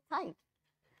on to it tight.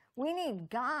 We need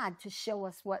God to show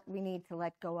us what we need to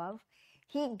let go of.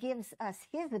 He gives us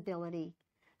His ability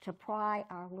to pry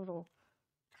our little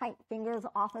tight fingers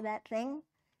off of that thing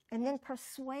and then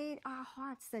persuade our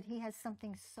hearts that He has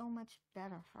something so much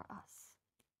better for us.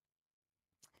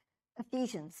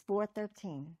 Ephesians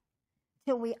 4:13.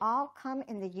 Till we all come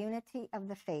in the unity of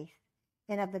the faith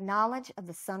and of the knowledge of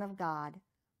the Son of God,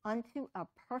 unto a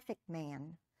perfect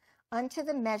man, unto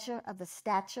the measure of the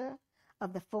stature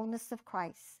of the fullness of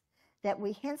Christ, that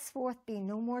we henceforth be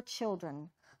no more children,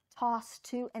 tossed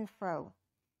to and fro,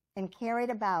 and carried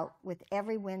about with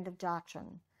every wind of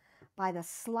doctrine, by the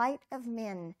sleight of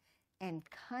men and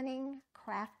cunning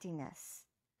craftiness,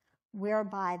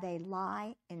 whereby they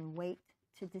lie in wait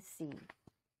to deceive.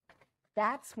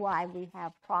 That's why we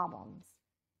have problems,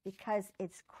 because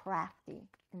it's crafty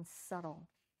and subtle.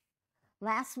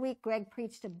 Last week, Greg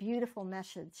preached a beautiful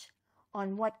message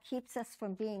on what keeps us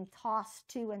from being tossed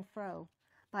to and fro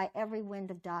by every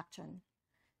wind of doctrine.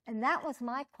 And that was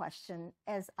my question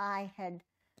as I had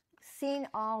seen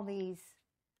all these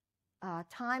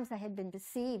times I had been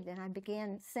deceived, and I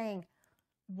began saying,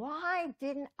 why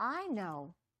didn't I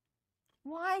know?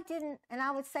 And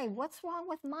I would say, what's wrong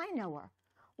with my knower?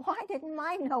 Why didn't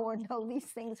my knower know these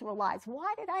things were lies?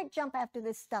 Why did I jump after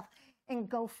this stuff and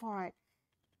go for it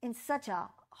in such a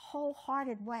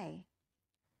wholehearted way?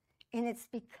 And it's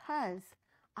because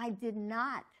I did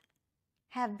not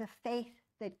have the faith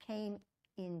that came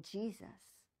in Jesus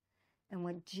and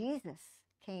what Jesus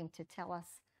came to tell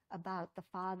us about the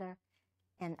Father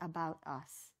and about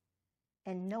us.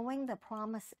 And knowing the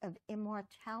promise of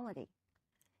immortality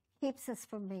keeps us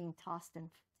from being tossed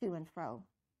to and fro.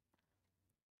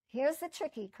 Here's the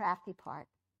tricky, crafty part.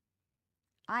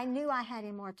 I knew I had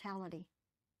immortality.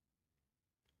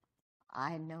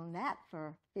 I had known that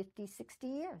for 50, 60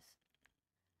 years.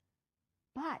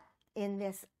 But in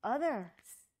this other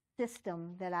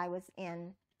system that I was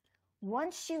in,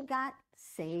 once you got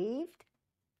saved,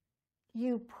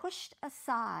 you pushed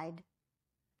aside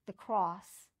the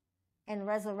cross and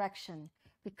resurrection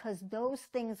because those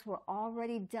things were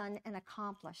already done and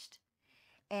accomplished.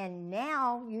 And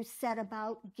now you set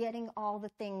about getting all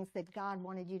the things that God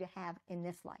wanted you to have in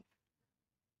this life.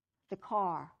 The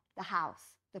car, the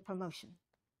house, the promotion.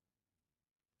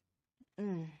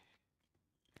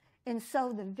 And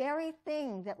so the very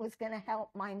thing that was going to help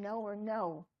my knower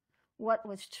know what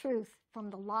was truth from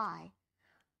the lie,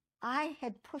 I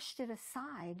had pushed it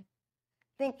aside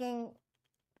thinking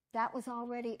that was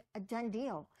already a done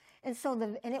deal. And so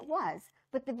and it was,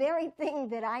 but the very thing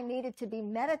that I needed to be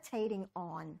meditating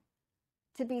on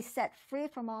to be set free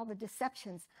from all the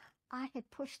deceptions, I had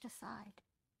pushed aside.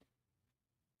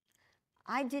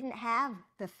 I didn't have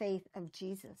the faith of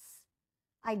Jesus.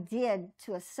 I did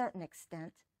to a certain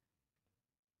extent,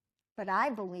 but I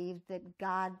believed that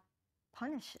God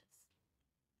punishes.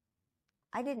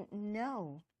 I didn't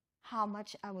know how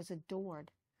much I was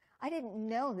adored. I didn't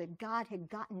know that God had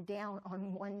gotten down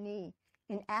on one knee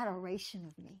in adoration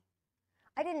of me.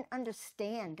 I didn't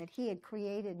understand that he had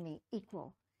created me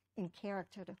equal in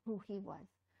character to who he was.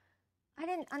 I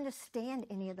didn't understand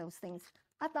any of those things.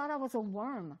 I thought I was a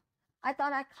worm. I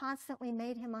thought I constantly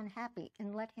made him unhappy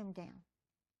and let him down.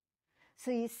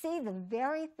 So you see, the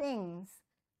very things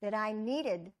that I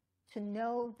needed to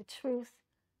know the truth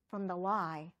from the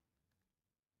lie,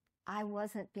 I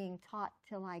wasn't being taught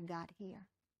till I got here.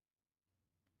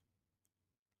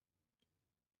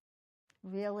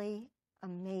 Really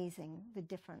amazing the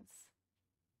difference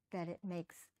that it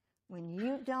makes when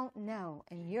you don't know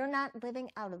and you're not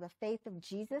living out of the faith of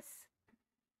Jesus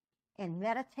and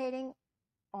meditating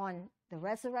on the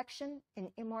resurrection and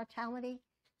immortality,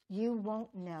 you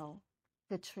won't know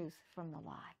the truth from the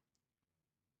lie.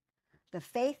 The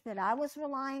faith that I was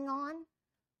relying on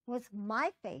was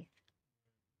my faith.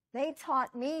 They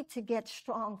taught me to get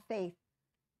strong faith,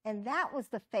 and that was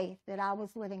the faith that I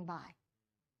was living by.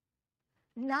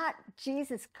 Not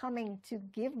Jesus coming to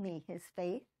give me his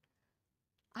faith.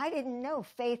 I didn't know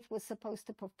faith was supposed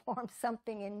to perform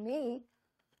something in me.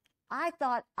 I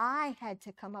thought I had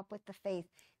to come up with the faith,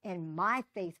 and my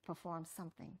faith performed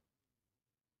something.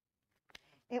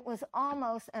 It was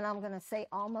almost, and I'm going to say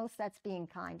almost, that's being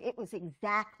kind. It was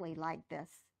exactly like this,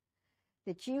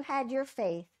 that you had your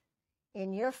faith,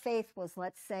 and your faith was,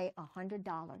 let's say, $100.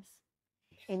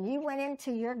 And you went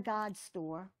into your God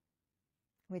store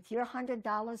with your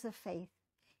 $100 of faith,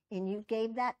 and you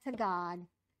gave that to God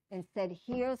and said,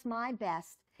 here's my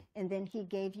best, and then he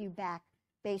gave you back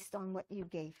based on what you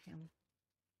gave him.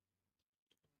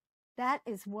 That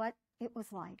is what it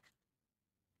was like.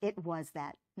 It was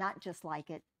that, not just like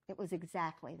it. It was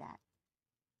exactly that,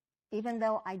 even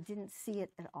though I didn't see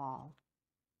it at all.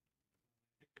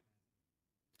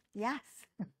 Yes.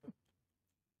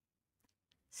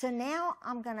 So now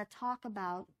I'm going to talk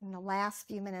about, in the last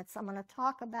few minutes, I'm going to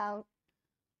talk about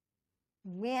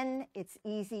when it's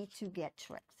easy to get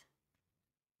tricked.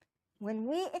 When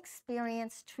we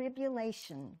experience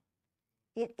tribulation,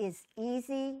 it is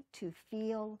easy to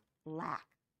feel lack.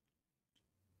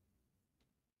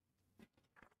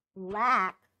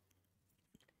 Lack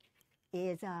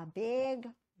is a big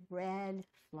red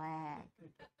flag.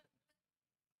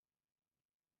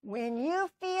 When you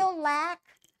feel lack,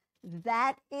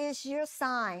 that is your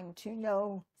sign to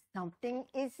know something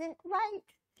isn't right.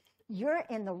 You're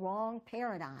in the wrong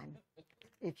paradigm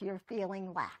if you're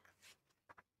feeling lack.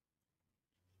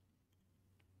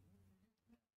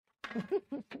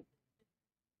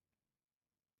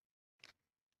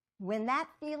 When that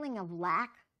feeling of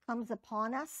lack comes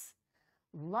upon us,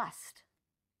 lust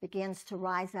begins to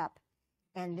rise up,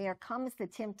 and there comes the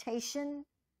temptation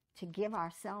to give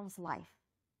ourselves life.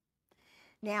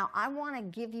 Now, I want to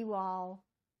give you all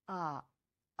an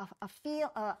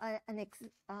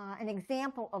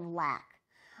example of lack.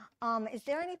 Is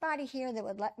there anybody here that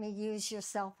would let me use your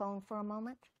cell phone for a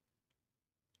moment?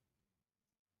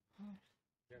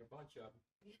 Got a bunch of them.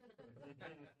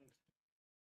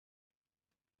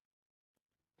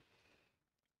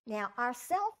 Now, our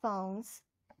cell phones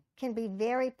can be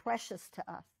very precious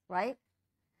to us, right?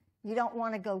 You don't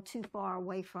want to go too far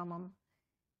away from them.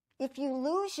 If you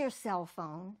lose your cell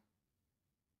phone,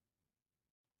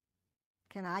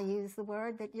 can I use the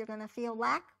word that you're going to feel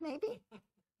lack, maybe?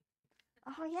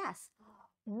 Oh, yes.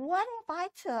 What if I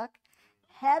took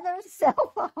Heather's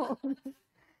cell phone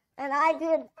and I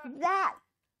did that?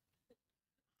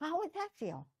 How would that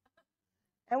feel?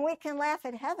 And we can laugh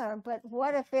at Heather, but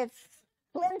what if it's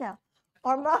Linda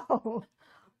or Mo?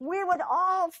 We would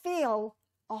all feel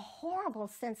a horrible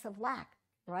sense of lack,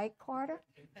 right, Carter?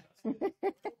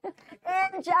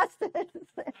 Injustice.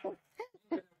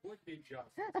 It would be just.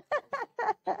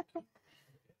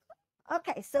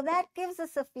 Okay, so that gives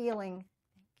us a feeling.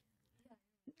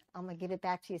 I'm going to give it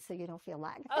back to you so you don't feel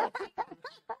lack.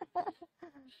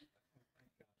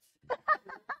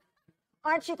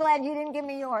 Aren't you glad you didn't give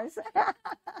me yours?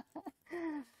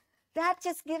 That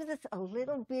just gives us a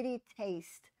little bitty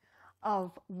taste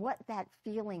of what that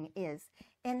feeling is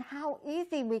and how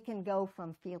easy we can go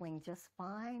from feeling just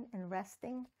fine and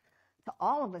resting to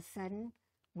all of a sudden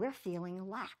we're feeling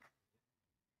lack.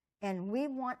 And we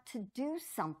want to do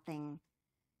something.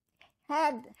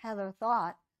 Had Heather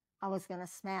thought I was going to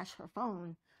smash her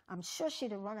phone, I'm sure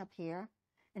she'd have run up here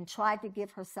and tried to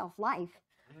give herself life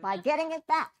by getting it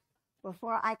back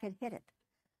before I could hit it.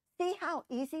 See how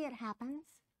easy it happens?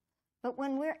 But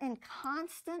when we're in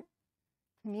constant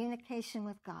communication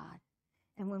with God,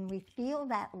 and when we feel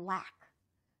that lack,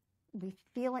 we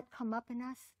feel it come up in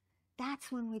us,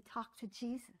 that's when we talk to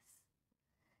Jesus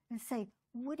and say,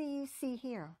 what do you see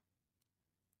here?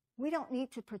 We don't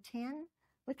need to pretend.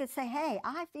 We could say, hey,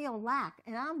 I feel lack,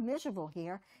 and I'm miserable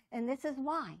here, and this is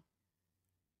why.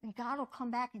 And God will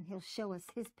come back and he'll show us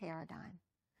his paradigm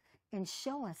and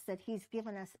show us that he's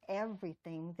given us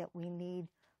everything that we need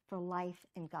for life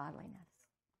and godliness.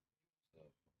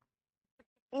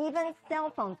 Even cell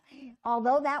phones.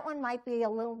 Although that one might be a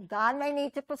little, God may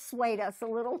need to persuade us a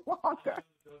little longer.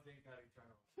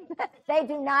 They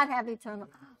do not have eternal.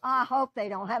 I hope they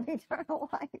don't have eternal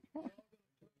life.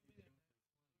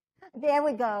 There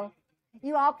we go.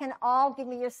 You all can all give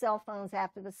me your cell phones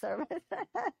after the service.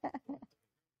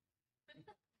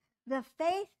 The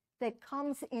faith that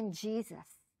comes in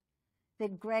Jesus,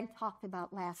 that Greg talked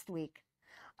about last week,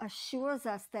 assures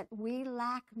us that we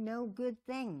lack no good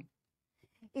thing.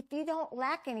 If you don't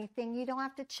lack anything, you don't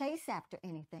have to chase after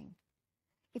anything.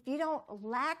 If you don't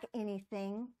lack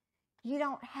anything, you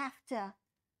don't have to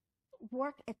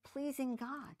work at pleasing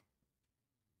God.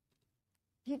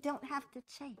 You don't have to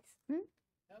chase. Hallelujah.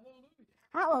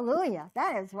 Hallelujah.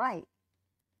 That is right.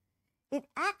 It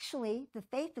actually, the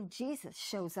faith of Jesus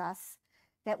shows us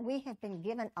that we have been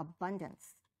given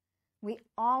abundance. We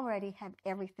already have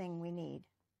everything we need.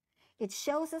 It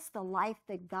shows us the life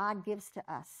that God gives to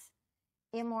us,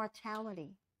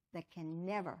 immortality that can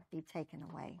never be taken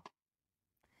away.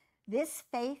 This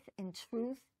faith and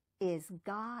truth is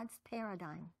God's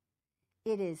paradigm.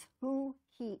 It is who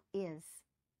he is.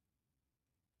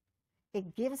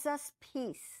 It gives us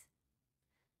peace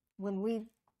when we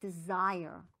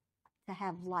desire to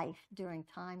have life during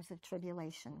times of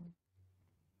tribulation.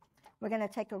 We're going to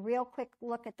take a real quick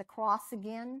look at the cross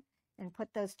again and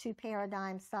put those two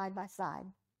paradigms side by side.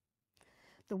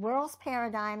 The world's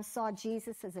paradigm saw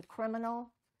Jesus as a criminal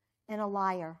and a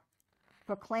liar,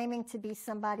 proclaiming to be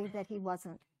somebody that he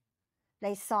wasn't.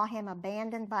 They saw him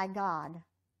abandoned by God.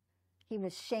 He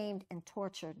was shamed and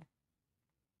tortured.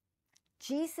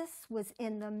 Jesus was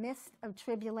in the midst of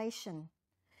tribulation.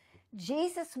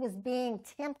 Jesus was being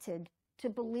tempted to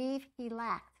believe he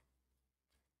lacked.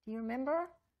 Do you remember?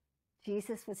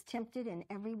 Jesus was tempted in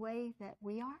every way that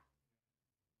we are.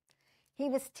 He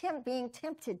was being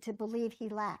tempted to believe he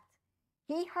lacked.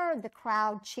 He heard the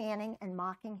crowd chanting and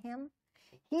mocking him.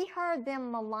 He heard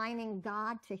them maligning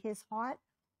God to his heart.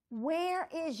 Where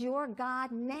is your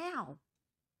God now?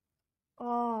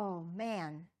 Oh,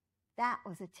 man, that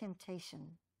was a temptation.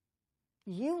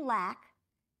 You lack,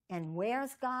 and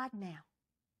where's God now?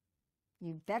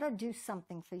 You better do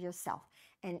something for yourself.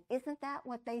 And isn't that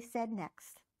what they said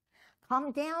next?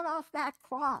 Come down off that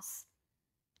cross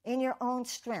in your own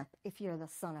strength if you're the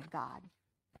Son of God.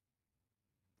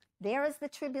 There is the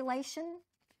tribulation.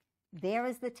 There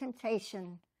is the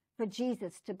temptation for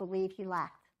Jesus to believe he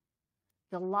lacked.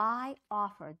 The lie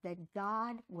offered that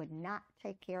God would not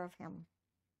take care of him.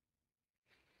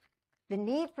 The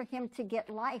need for him to get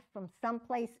life from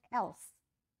someplace else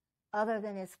other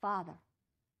than his Father,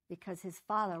 because his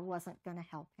Father wasn't going to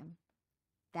help him.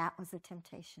 That was a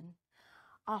temptation.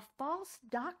 A false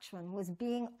doctrine was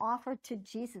being offered to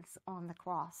Jesus on the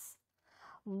cross.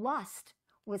 Lust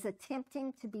was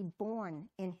attempting to be born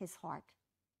in his heart.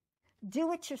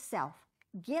 Do it yourself.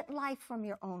 Get life from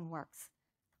your own works.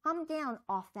 Come down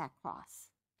off that cross.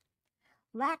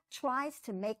 Lack tries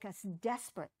to make us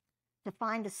desperate to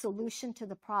find a solution to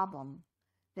the problem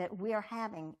that we're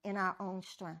having in our own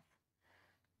strength.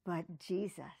 But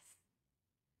Jesus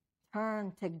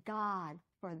turned to God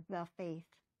for the faith.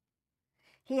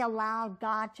 He allowed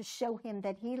God to show him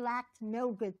that he lacked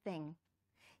no good thing.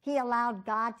 He allowed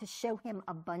God to show him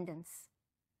abundance,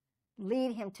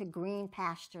 lead him to green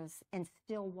pastures and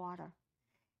still water.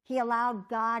 He allowed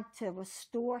God to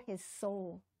restore his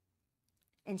soul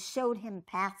and showed him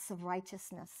paths of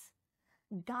righteousness.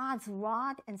 God's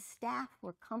rod and staff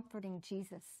were comforting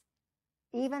Jesus,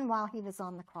 even while he was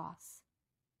on the cross.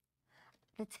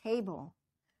 The table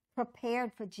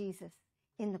prepared for Jesus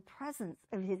in the presence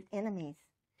of his enemies,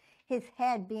 his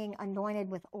head being anointed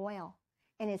with oil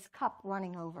and his cup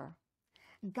running over.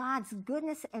 God's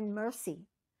goodness and mercy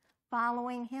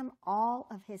following him all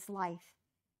of his life,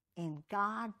 and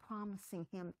God promising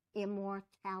him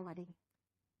immortality.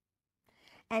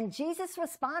 And Jesus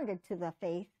responded to the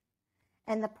faith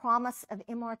and the promise of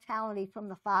immortality from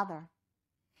the Father.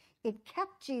 It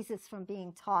kept Jesus from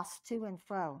being tossed to and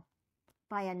fro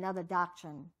by another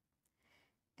doctrine.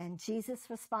 And Jesus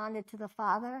responded to the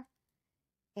Father,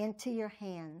 "Into your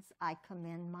hands I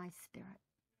commend my spirit."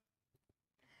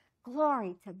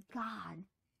 Glory to God.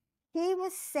 He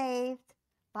was saved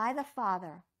by the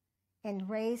Father and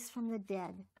raised from the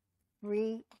dead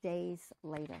 3 days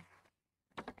later.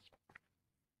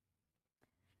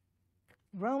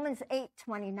 Romans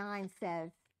 8:29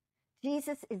 says,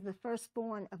 Jesus is the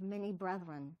firstborn of many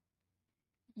brethren.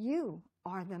 You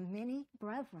are the many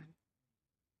brethren.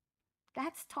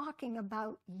 That's talking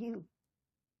about you.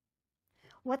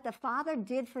 What the Father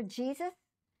did for Jesus,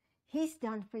 he's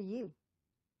done for you.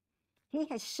 He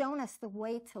has shown us the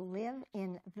way to live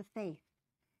in the faith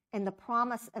and the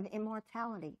promise of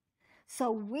immortality,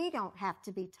 so we don't have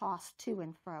to be tossed to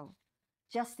and fro,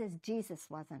 just as Jesus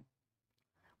wasn't.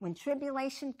 When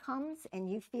tribulation comes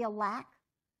and you feel lack,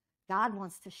 God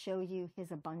wants to show you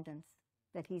his abundance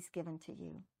that he's given to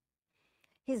you.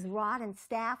 His rod and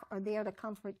staff are there to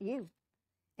comfort you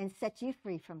and set you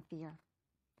free from fear.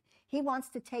 He wants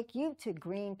to take you to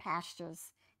green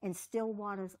pastures and still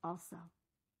waters also.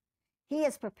 He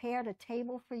has prepared a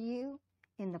table for you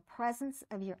in the presence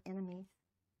of your enemies.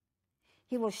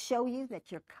 He will show you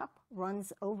that your cup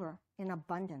runs over in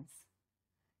abundance.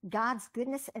 God's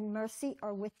goodness and mercy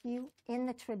are with you in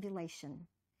the tribulation,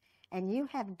 and you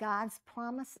have God's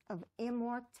promise of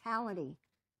immortality.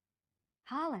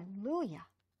 Hallelujah.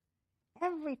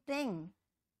 Everything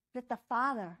that the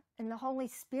Father and the Holy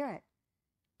Spirit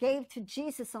gave to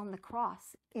Jesus on the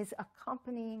cross is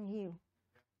accompanying you,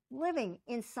 living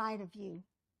inside of you,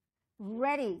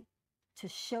 ready to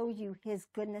show you his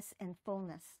goodness and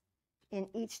fullness in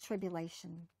each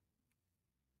tribulation.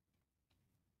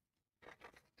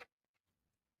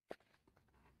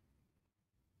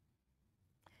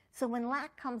 So when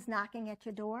lack comes knocking at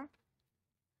your door,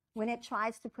 when it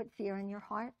tries to put fear in your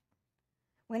heart,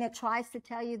 when it tries to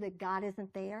tell you that God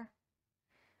isn't there,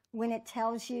 when it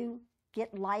tells you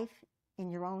get life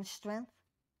in your own strength,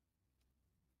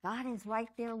 God is right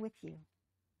there with you.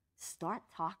 Start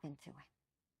talking to him.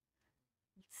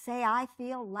 Say, I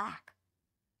feel lack.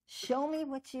 Show me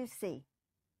what you see.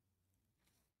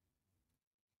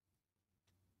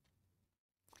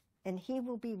 And he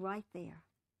will be right there,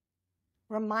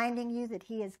 reminding you that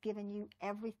he has given you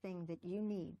everything that you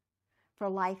need for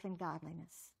life and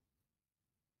godliness.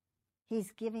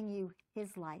 He's giving you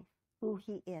his life, who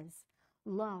he is,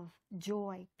 love,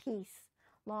 joy, peace,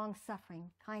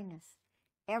 long-suffering, kindness,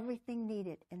 everything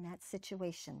needed in that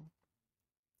situation.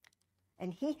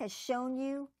 And he has shown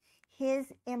you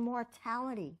his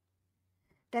immortality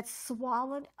that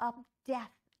swallowed up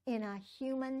death in a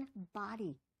human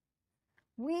body.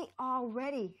 We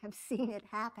already have seen it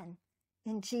happen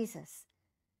in Jesus.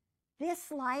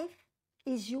 This life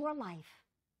is your life.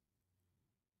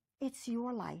 It's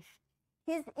your life.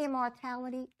 His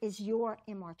immortality is your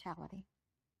immortality.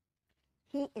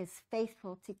 He is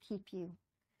faithful to keep you.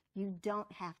 You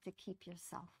don't have to keep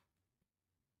yourself.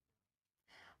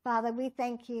 Father, we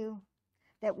thank you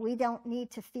that we don't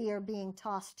need to fear being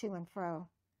tossed to and fro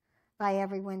by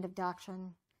every wind of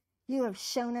doctrine. You have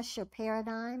shown us your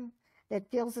paradigm that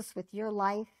fills us with your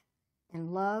life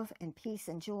and love and peace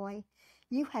and joy.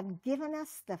 You have given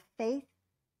us the faith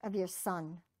of your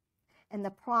Son and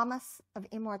the promise of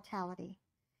immortality,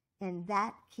 and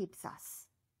that keeps us.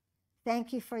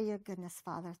 Thank you for your goodness,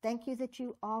 Father. Thank you that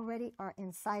you already are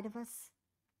inside of us,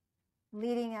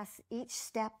 leading us each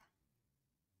step,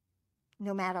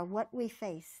 no matter what we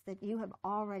face, that you have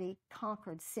already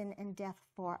conquered sin and death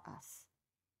for us.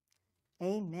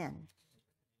 Amen.